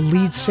would give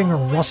lead singer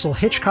Russell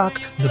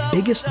Hitchcock the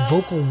biggest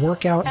vocal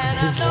workout of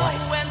his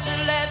life.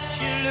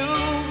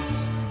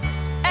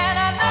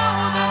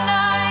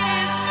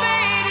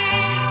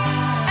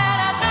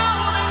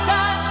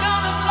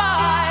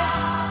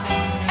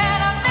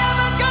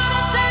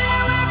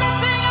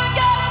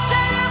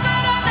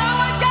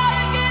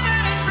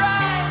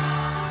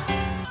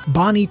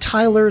 Bonnie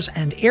Tyler's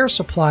and Air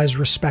Supply's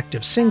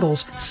respective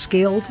singles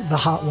scaled the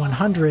Hot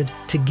 100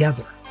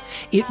 together.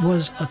 It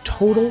was a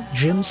total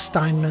Jim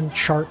Steinman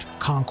chart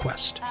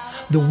conquest.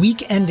 The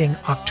week ending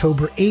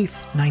October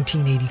 8th,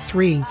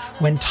 1983,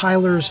 when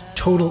Tyler's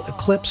Total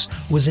Eclipse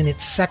was in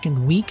its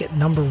second week at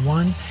number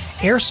 1,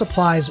 Air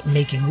Supply's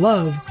Making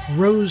Love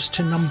rose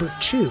to number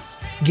 2,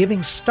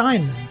 giving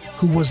Steinman,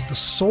 who was the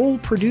sole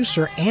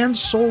producer and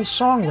sole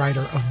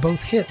songwriter of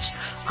both hits,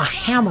 a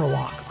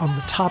hammerlock on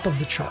the top of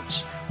the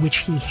charts, which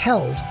he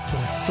held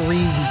for 3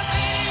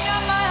 weeks.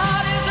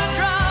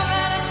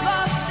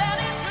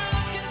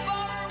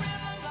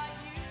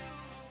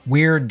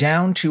 We're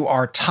down to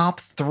our top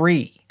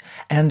 3,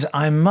 and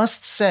I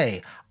must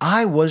say,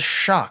 I was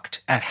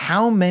shocked at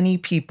how many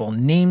people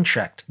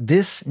name-checked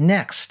this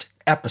next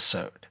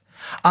episode.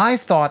 I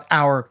thought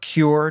our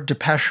Cure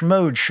Depeche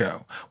Mode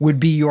show would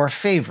be your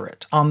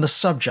favorite on the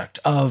subject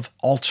of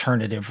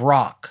alternative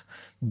rock.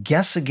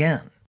 Guess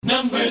again.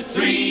 Number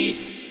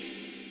 3.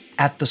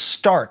 At the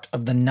start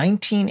of the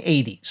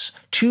 1980s,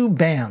 2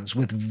 bands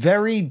with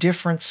very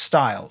different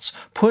styles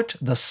put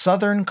the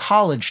southern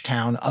college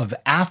town of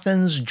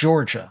Athens,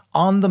 Georgia,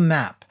 on the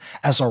map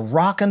as a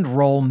rock and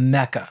roll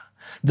mecca.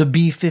 The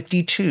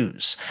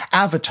B-52s,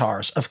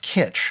 avatars of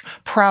kitsch,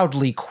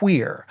 proudly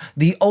queer,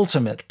 the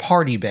ultimate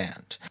party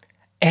band.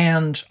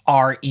 And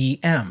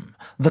R.E.M.,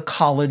 the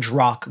college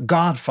rock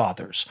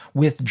godfathers,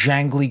 with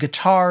jangly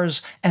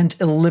guitars and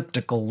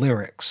elliptical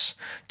lyrics.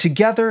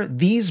 Together,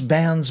 these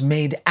bands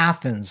made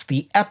Athens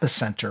the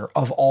epicenter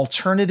of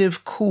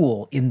alternative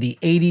cool in the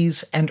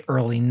 80s and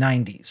early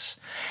 90s.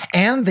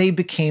 And they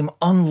became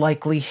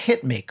unlikely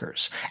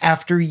hitmakers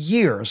after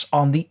years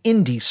on the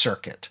indie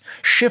circuit,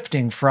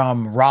 shifting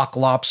from Rock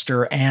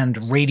Lobster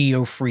and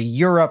Radio Free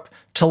Europe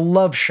to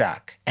Love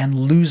Shack and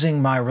Losing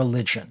My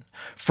Religion.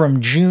 From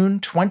June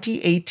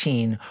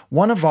 2018,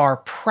 one of our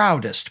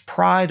proudest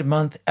Pride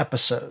Month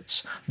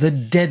episodes, the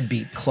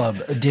Deadbeat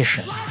Club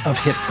edition of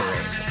Hit Parade.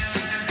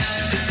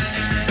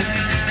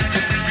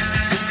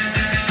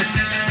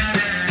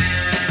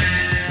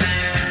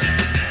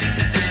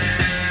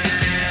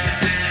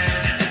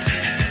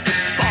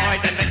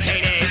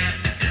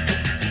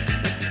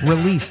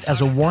 Released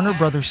as a Warner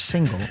Brothers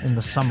single in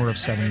the summer of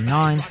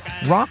 '79,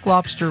 Rock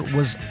Lobster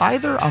was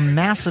either a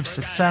massive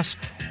success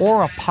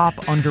or a pop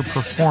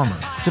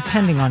underperformer,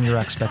 depending on your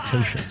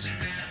expectations.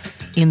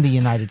 In the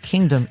United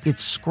Kingdom, it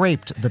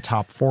scraped the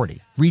top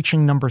 40,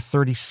 reaching number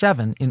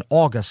 37 in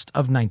August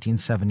of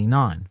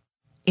 1979.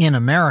 In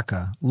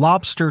America,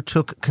 Lobster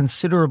took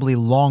considerably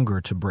longer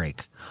to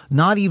break,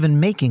 not even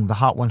making the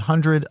Hot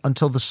 100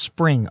 until the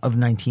spring of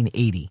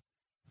 1980,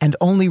 and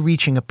only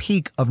reaching a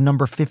peak of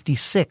number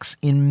 56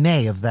 in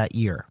May of that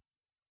year.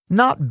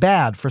 Not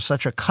bad for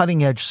such a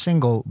cutting-edge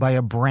single by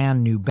a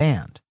brand new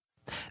band.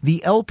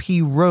 The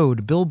LP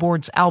rode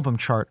Billboard's album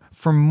chart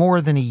for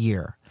more than a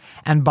year,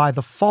 and by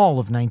the fall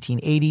of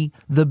 1980,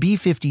 the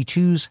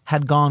B-52s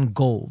had gone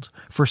gold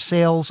for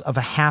sales of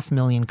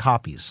 500,000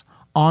 copies,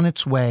 on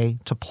its way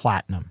to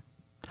platinum.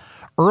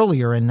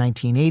 Earlier in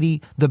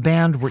 1980, the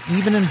band were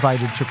even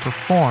invited to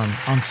perform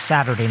on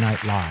Saturday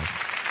Night Live.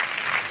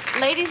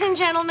 Ladies and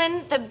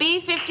gentlemen, the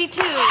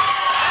B-52s.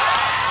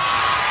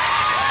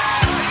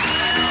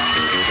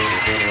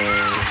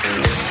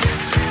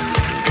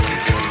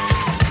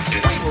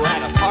 We were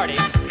at a party.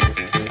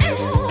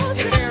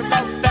 And here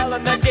love fell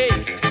in the day.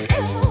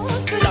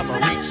 Summer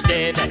reached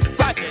in and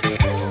grabbed it.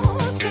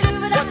 Was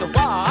the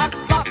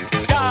rock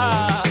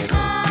star.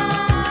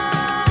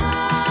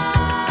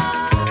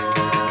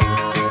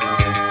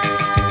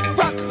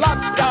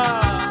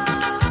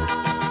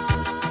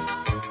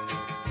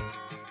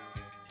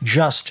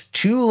 Just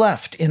 2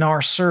 left in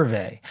our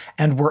survey,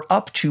 and we're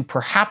up to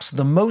perhaps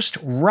the most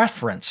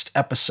referenced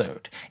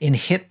episode in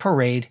Hit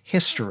Parade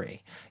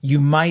history. You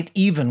might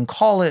even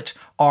call it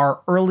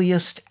our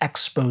earliest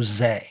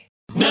exposé.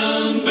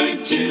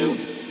 Number 2.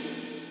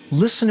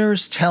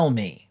 Listeners tell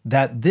me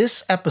that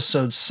this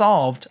episode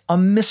solved a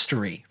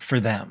mystery for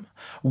them.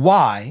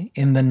 Why,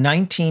 in the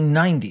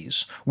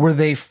 1990s, were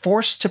they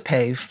forced to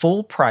pay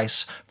full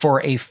price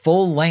for a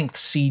full-length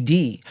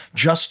CD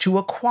just to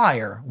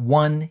acquire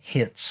one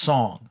hit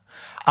song?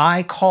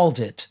 I called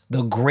it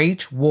The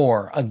Great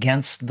War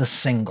Against the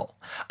Single,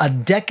 a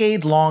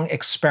decade-long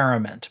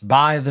experiment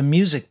by the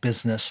music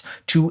business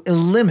to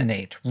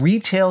eliminate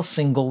retail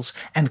singles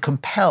and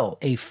compel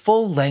a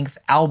full-length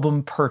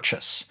album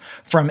purchase.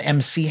 From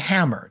MC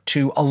Hammer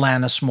to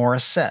Alanis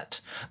Morissette,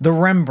 the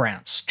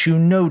Rembrandts to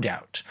No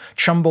Doubt,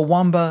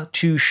 Chumbawamba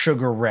to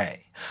Sugar Ray.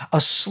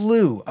 A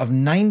slew of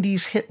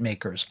 90s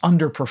hitmakers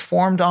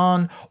underperformed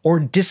on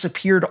or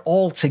disappeared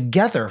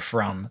altogether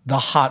from the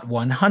Hot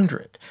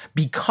 100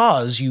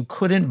 because you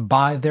couldn't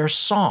buy their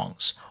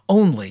songs,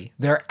 only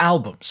their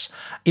albums.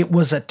 It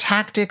was a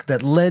tactic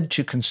that led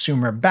to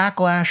consumer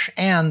backlash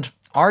and,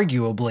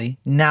 arguably,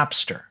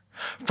 Napster.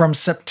 From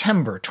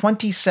September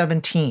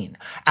 2017,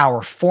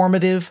 our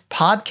formative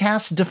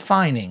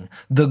podcast-defining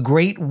The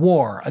Great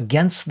War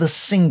Against the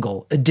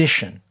Single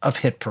edition of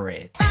Hit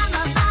Parade.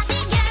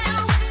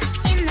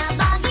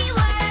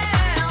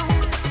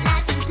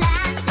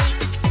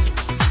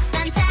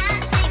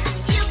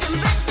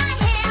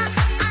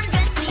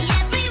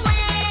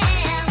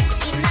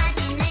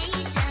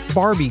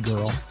 Barbie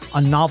Girl,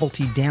 a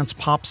novelty dance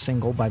pop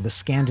single by the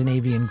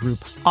Scandinavian group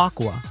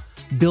Aqua,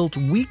 built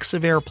weeks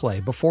of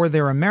airplay before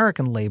their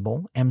American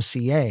label,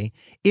 MCA,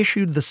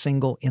 issued the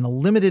single in a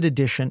limited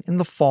edition in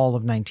the fall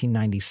of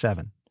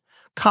 1997.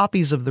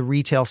 Copies of the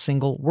retail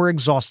single were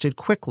exhausted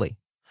quickly,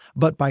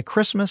 but by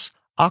Christmas,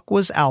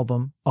 Aqua's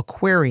album,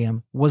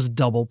 Aquarium, was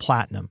double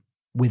platinum.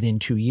 Within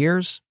 2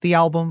 years, the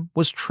album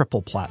was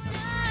triple platinum.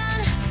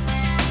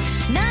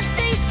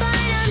 Nothing's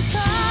fine, I'm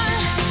torn.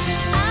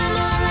 I'm all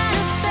out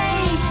of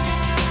faith.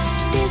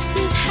 This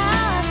is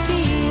how I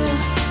feel.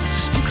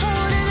 I'm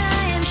cold and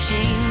I am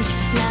shamed,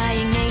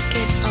 lying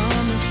naked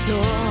on the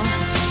floor.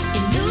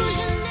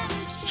 Illusion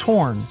never.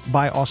 Torn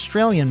by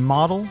Australian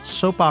model,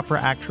 soap opera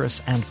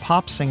actress, and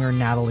pop singer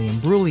Natalie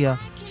Imbruglia,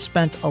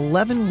 spent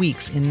 11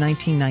 weeks in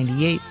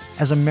 1998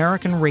 as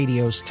American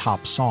radio's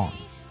top song.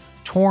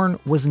 Torn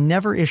was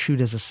never issued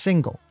as a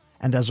single,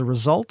 and as a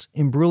result,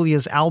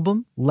 Imbruglia's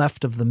album,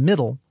 Left of the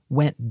Middle,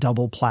 went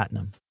double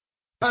platinum.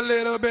 A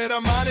little bit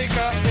of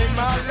Monica in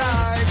my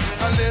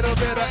life, a little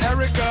bit of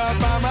Erica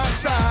by my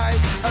side,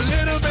 a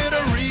little bit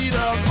of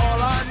Rita's all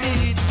I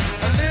need,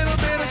 a little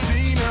bit of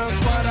Tina's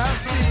what I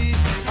see,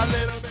 a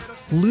little bit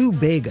of... Lou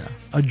Bega,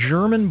 a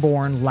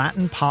German-born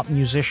Latin pop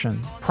musician,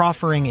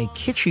 proffering a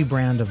kitschy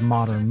brand of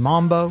modern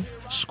mambo,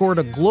 scored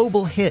a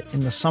global hit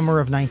in the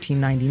summer of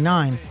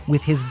 1999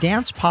 with his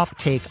dance pop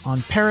take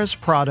on Perez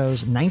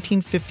Prado's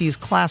 1950s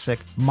classic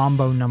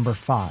Mambo No.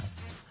 5.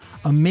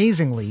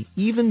 Amazingly,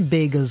 even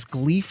Bega's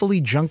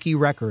gleefully junky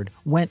record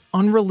went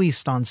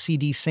unreleased on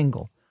CD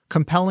single,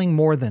 compelling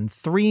more than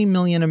 3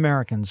 million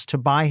Americans to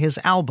buy his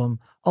album,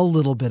 A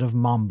Little Bit of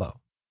Mambo.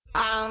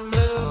 I'm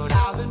blue,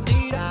 I've been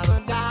deed, I've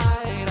been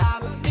died,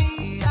 I've been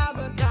deed, I've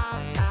been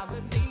died, I've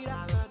been deed,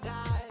 I've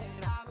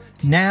been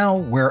died. Now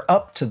we're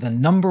up to the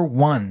number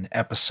 1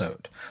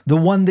 episode, the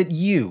one that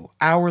you,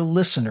 our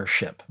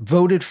listenership,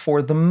 voted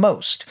for the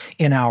most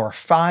in our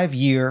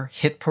 5-year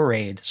Hit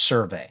Parade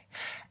survey.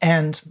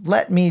 And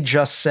let me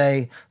just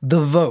say,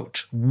 the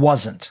vote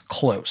wasn't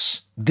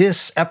close.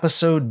 This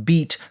episode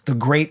beat The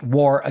Great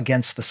War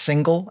Against the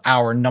Single,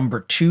 our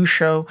number 2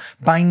 show,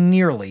 by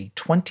nearly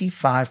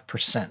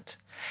 25%.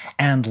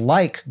 And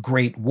like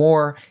Great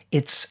War,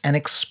 it's an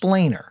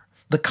explainer,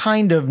 the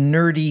kind of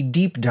nerdy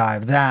deep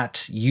dive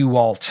that, you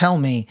all tell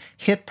me,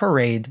 Hit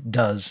Parade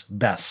does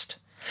best.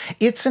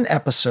 It's an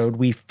episode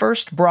we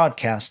first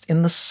broadcast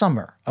in the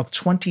summer of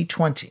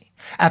 2020,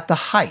 at the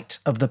height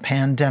of the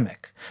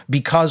pandemic.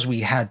 Because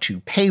we had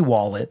to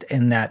paywall it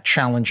in that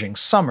challenging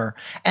summer,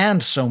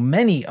 and so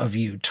many of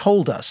you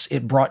told us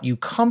it brought you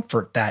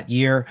comfort that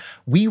year,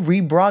 we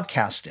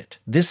rebroadcast it,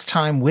 this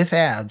time with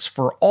ads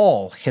for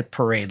all Hit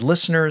Parade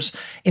listeners,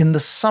 in the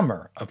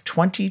summer of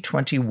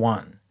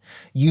 2021.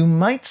 You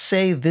might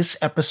say this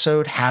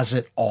episode has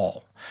it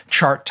all.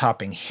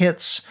 Chart-topping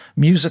hits,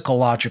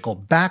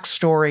 musicological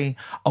backstory,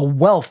 a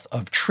wealth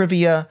of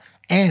trivia,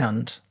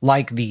 and,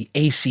 like the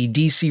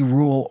AC/DC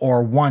Rule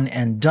or One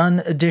and Done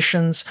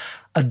editions,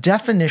 a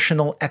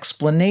definitional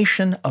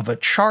explanation of a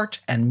chart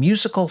and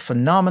musical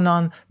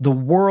phenomenon the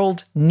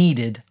world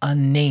needed a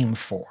name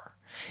for.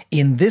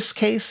 In this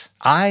case,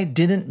 I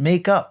didn't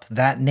make up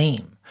that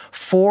name.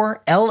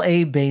 4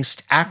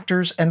 LA-based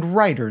actors and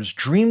writers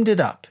dreamed it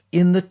up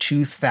in the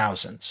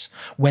 2000s,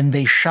 when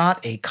they shot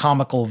a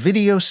comical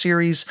video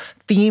series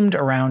themed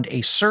around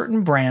a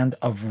certain brand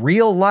of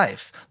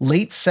real-life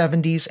late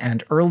 70s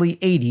and early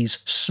 80s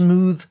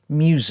smooth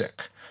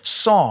music,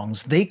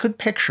 songs they could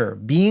picture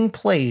being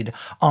played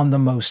on the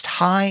most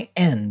high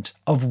end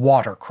of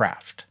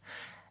watercraft.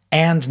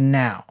 And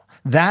now,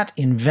 that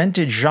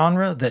invented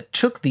genre that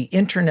took the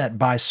internet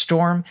by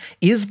storm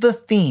is the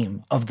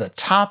theme of the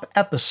top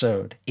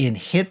episode in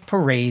Hit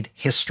Parade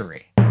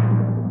history.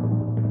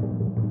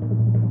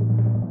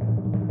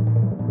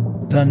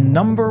 The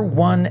number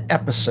 1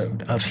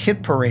 episode of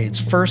Hit Parade's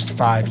first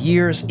 5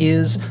 years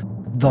is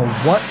the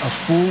What a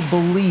Fool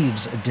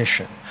Believes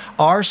edition,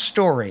 our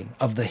story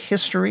of the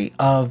history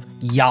of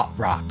yacht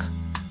rock.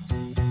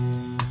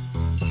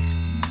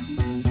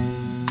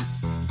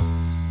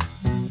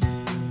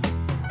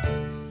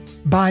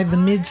 By the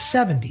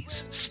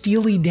mid-70s,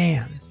 Steely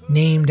Dan,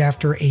 named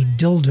after a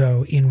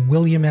dildo in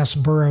William S.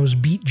 Burroughs'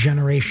 Beat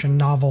Generation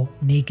novel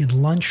Naked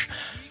Lunch,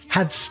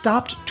 had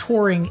stopped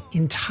touring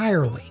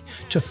entirely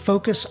to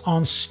focus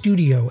on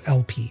studio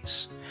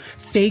LPs.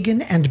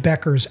 Fagen and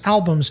Becker's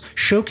albums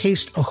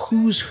showcased a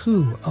who's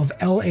who of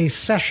LA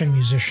session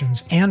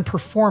musicians and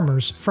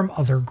performers from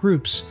other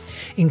groups,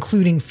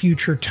 including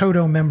future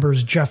Toto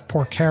members Jeff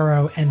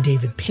Porcaro and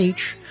David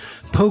Paich,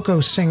 Poco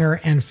singer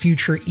and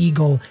future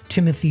Eagle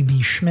Timothy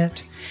B.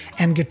 Schmidt,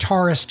 and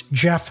guitarist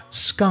Jeff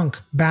Skunk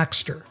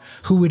Baxter,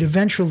 who would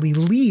eventually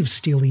leave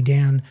Steely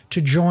Dan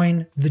to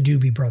join the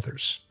Doobie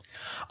Brothers.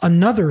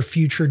 Another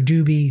future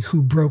Doobie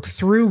who broke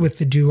through with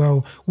the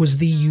duo was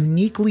the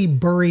uniquely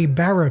burry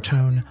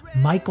baritone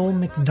Michael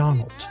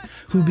McDonald,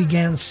 who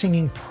began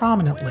singing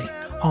prominently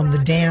on the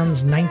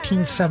Dan's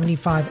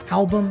 1975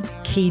 album,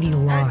 Katy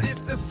Live.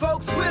 If the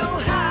folks will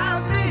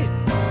have me,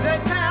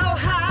 then they'll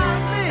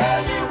have me.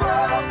 Any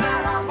world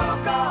that I'm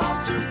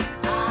welcome to,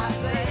 I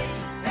say.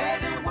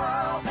 Any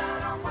world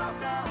that I'm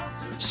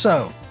welcome to.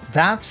 So,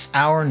 that's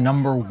our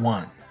number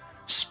 1.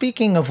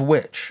 Speaking of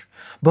which,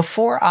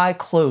 before I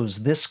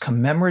close this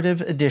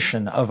commemorative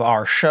edition of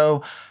our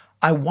show,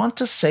 I want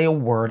to say a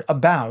word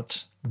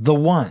about The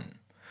One,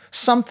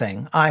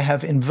 something I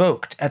have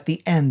invoked at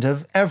the end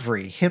of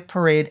every Hit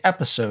Parade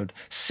episode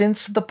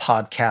since the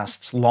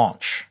podcast's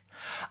launch.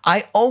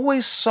 I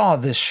always saw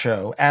this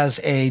show as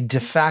a de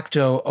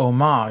facto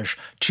homage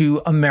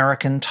to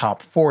American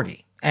Top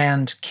 40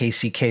 and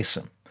Casey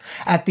Kasem.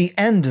 At the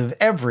end of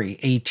every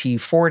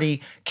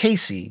AT40,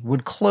 Casey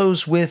would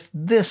close with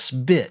this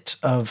bit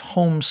of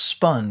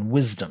homespun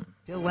wisdom.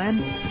 Till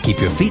then, keep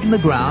your feet in the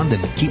ground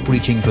and keep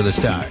reaching for the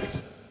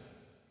stars.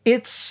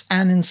 It's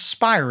an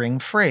inspiring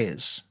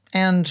phrase,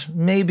 and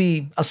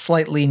maybe a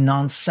slightly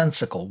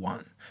nonsensical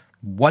one.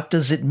 What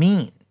does it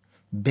mean?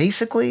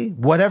 Basically,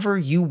 whatever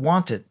you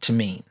want it to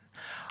mean.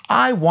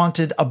 I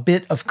wanted a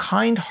bit of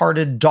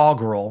kind-hearted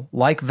doggerel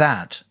like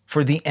that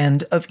for the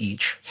end of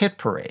each Hit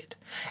Parade.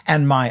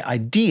 And my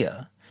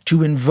idea,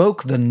 to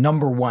invoke the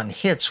number 1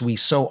 hits we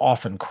so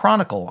often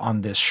chronicle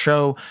on this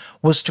show,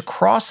 was to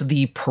cross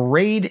the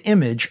parade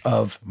image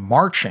of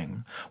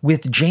marching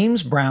with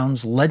James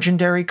Brown's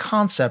legendary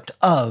concept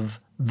of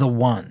the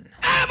one.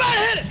 Everybody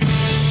hit it!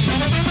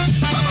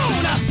 Come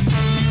on now!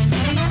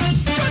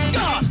 Good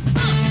God!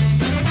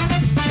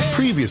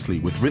 Previously,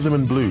 with rhythm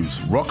and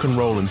blues, rock and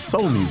roll and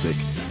soul music,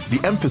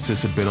 the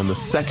emphasis had been on the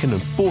 2nd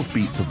and 4th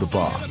beats of the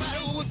bar.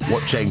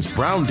 What James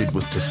Brown did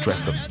was to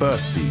stress the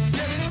first beat.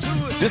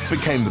 This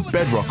became the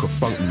bedrock of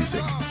funk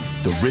music,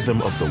 the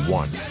rhythm of the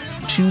one.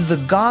 To the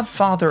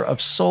godfather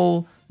of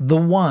soul, the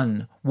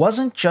one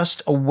wasn't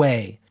just a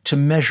way to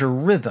measure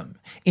rhythm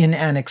in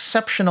an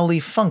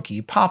exceptionally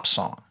funky pop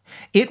song.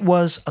 It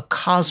was a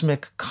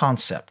cosmic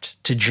concept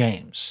to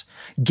James.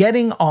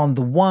 Getting on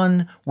the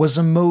one was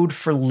a mode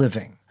for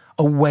living,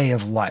 a way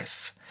of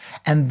life.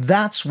 And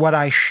that's what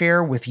I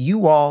share with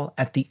you all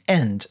at the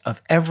end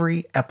of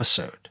every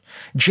episode.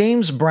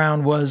 James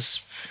Brown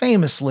was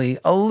famously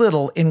a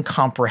little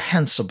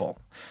incomprehensible.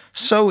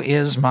 So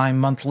is my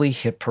monthly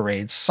Hit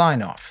Parade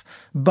sign-off.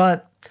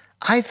 But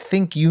I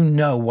think you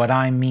know what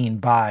I mean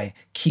by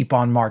keep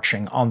on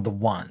marching on the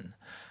one.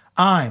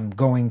 I'm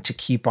going to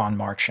keep on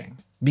marching.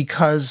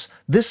 because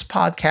this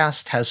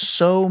podcast has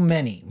so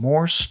many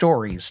more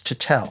stories to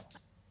tell.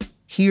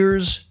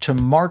 Here's to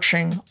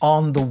marching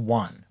on the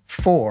one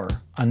for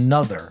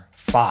another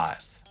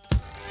 5.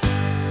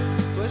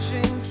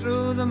 Pushing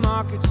through the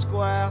market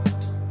square,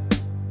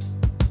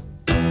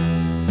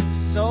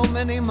 so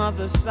many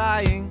mothers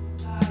sighing.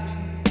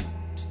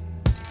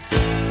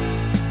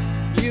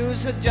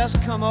 News had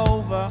just come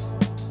over,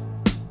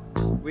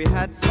 we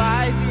had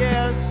 5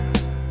 years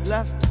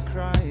left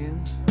crying.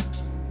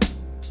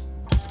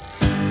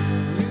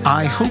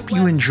 I hope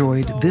you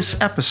enjoyed this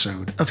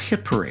episode of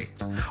Hit Parade.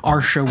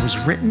 Our show was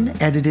written,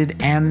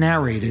 edited, and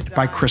narrated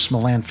by Chris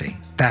Molanphy.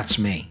 That's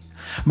me.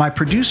 My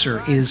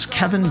producer is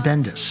Kevin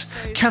Bendis.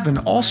 Kevin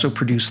also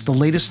produced the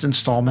latest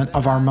installment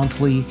of our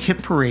monthly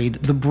Hit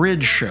Parade The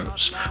Bridge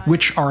shows,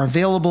 which are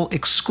available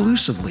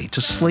exclusively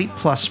to Slate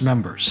Plus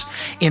members.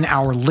 In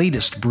our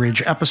latest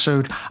Bridge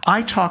episode,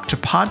 I talked to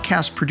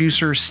podcast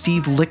producer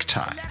Steve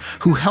Lickteig,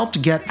 who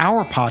helped get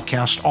our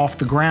podcast off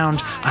the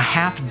ground a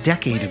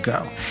half-decade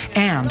ago,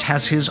 and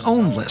has his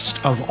own list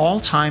of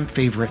all-time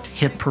favorite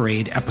Hit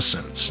Parade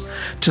episodes.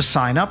 To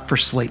sign up for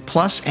Slate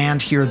Plus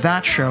and hear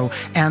that show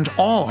and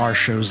all our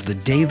shows the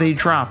day they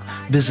drop,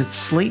 visit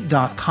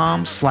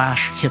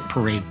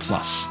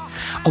slate.com/hitparadeplus.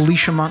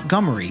 Alicia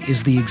Montgomery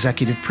is the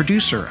executive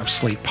producer of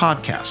Slate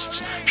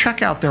Podcasts.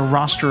 Check out their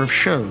roster of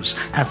shows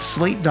at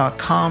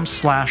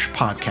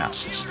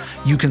slate.com/podcasts.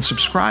 You can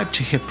subscribe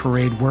to Hit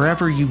Parade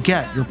wherever you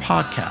get your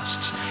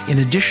podcasts, in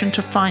addition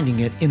to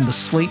finding it in the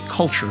Slate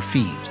Culture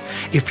feed.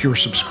 If you're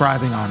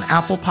subscribing on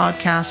Apple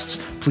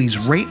Podcasts, please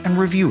rate and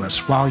review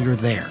us while you're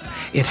there.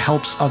 It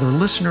helps other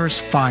listeners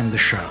find the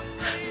show.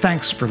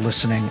 Thanks for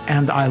listening,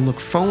 and I look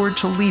forward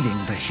to leading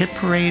the Hit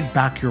Parade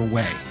back your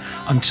way.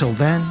 Until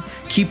then,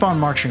 keep on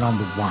marching on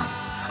the one.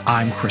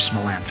 I'm Chris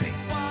Molanphy.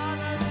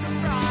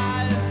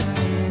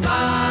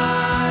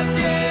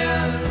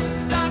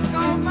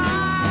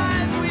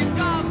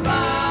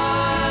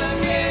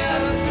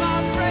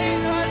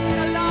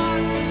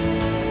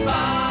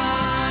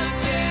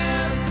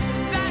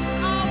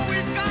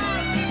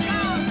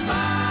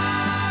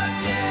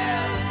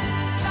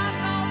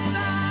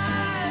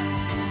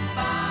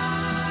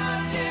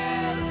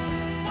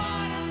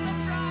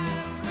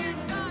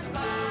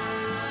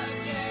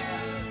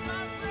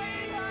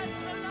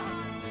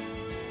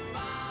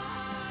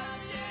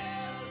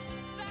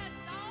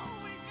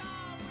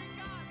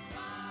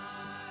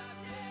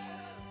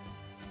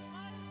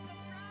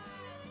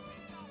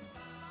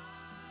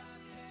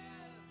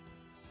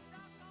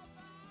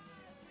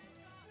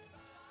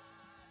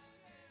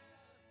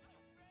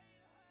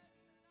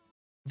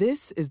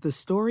 This is the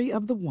story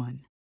of the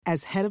one.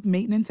 As head of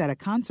maintenance at a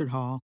concert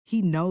hall,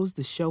 he knows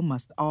the show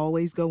must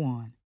always go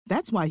on.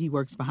 That's why he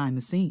works behind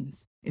the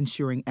scenes,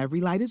 ensuring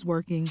every light is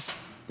working,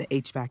 the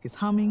HVAC is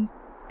humming,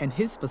 and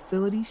his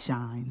facility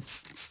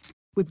shines.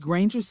 With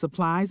Grainger's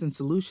supplies and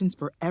solutions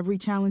for every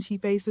challenge he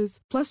faces,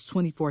 plus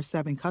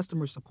 24/7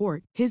 customer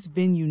support, his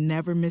venue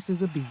never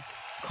misses a beat.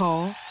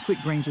 Call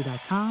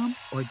quickgrainger.com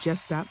or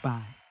just stop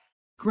by.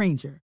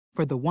 Grainger,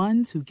 for the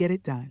ones who get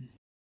it done.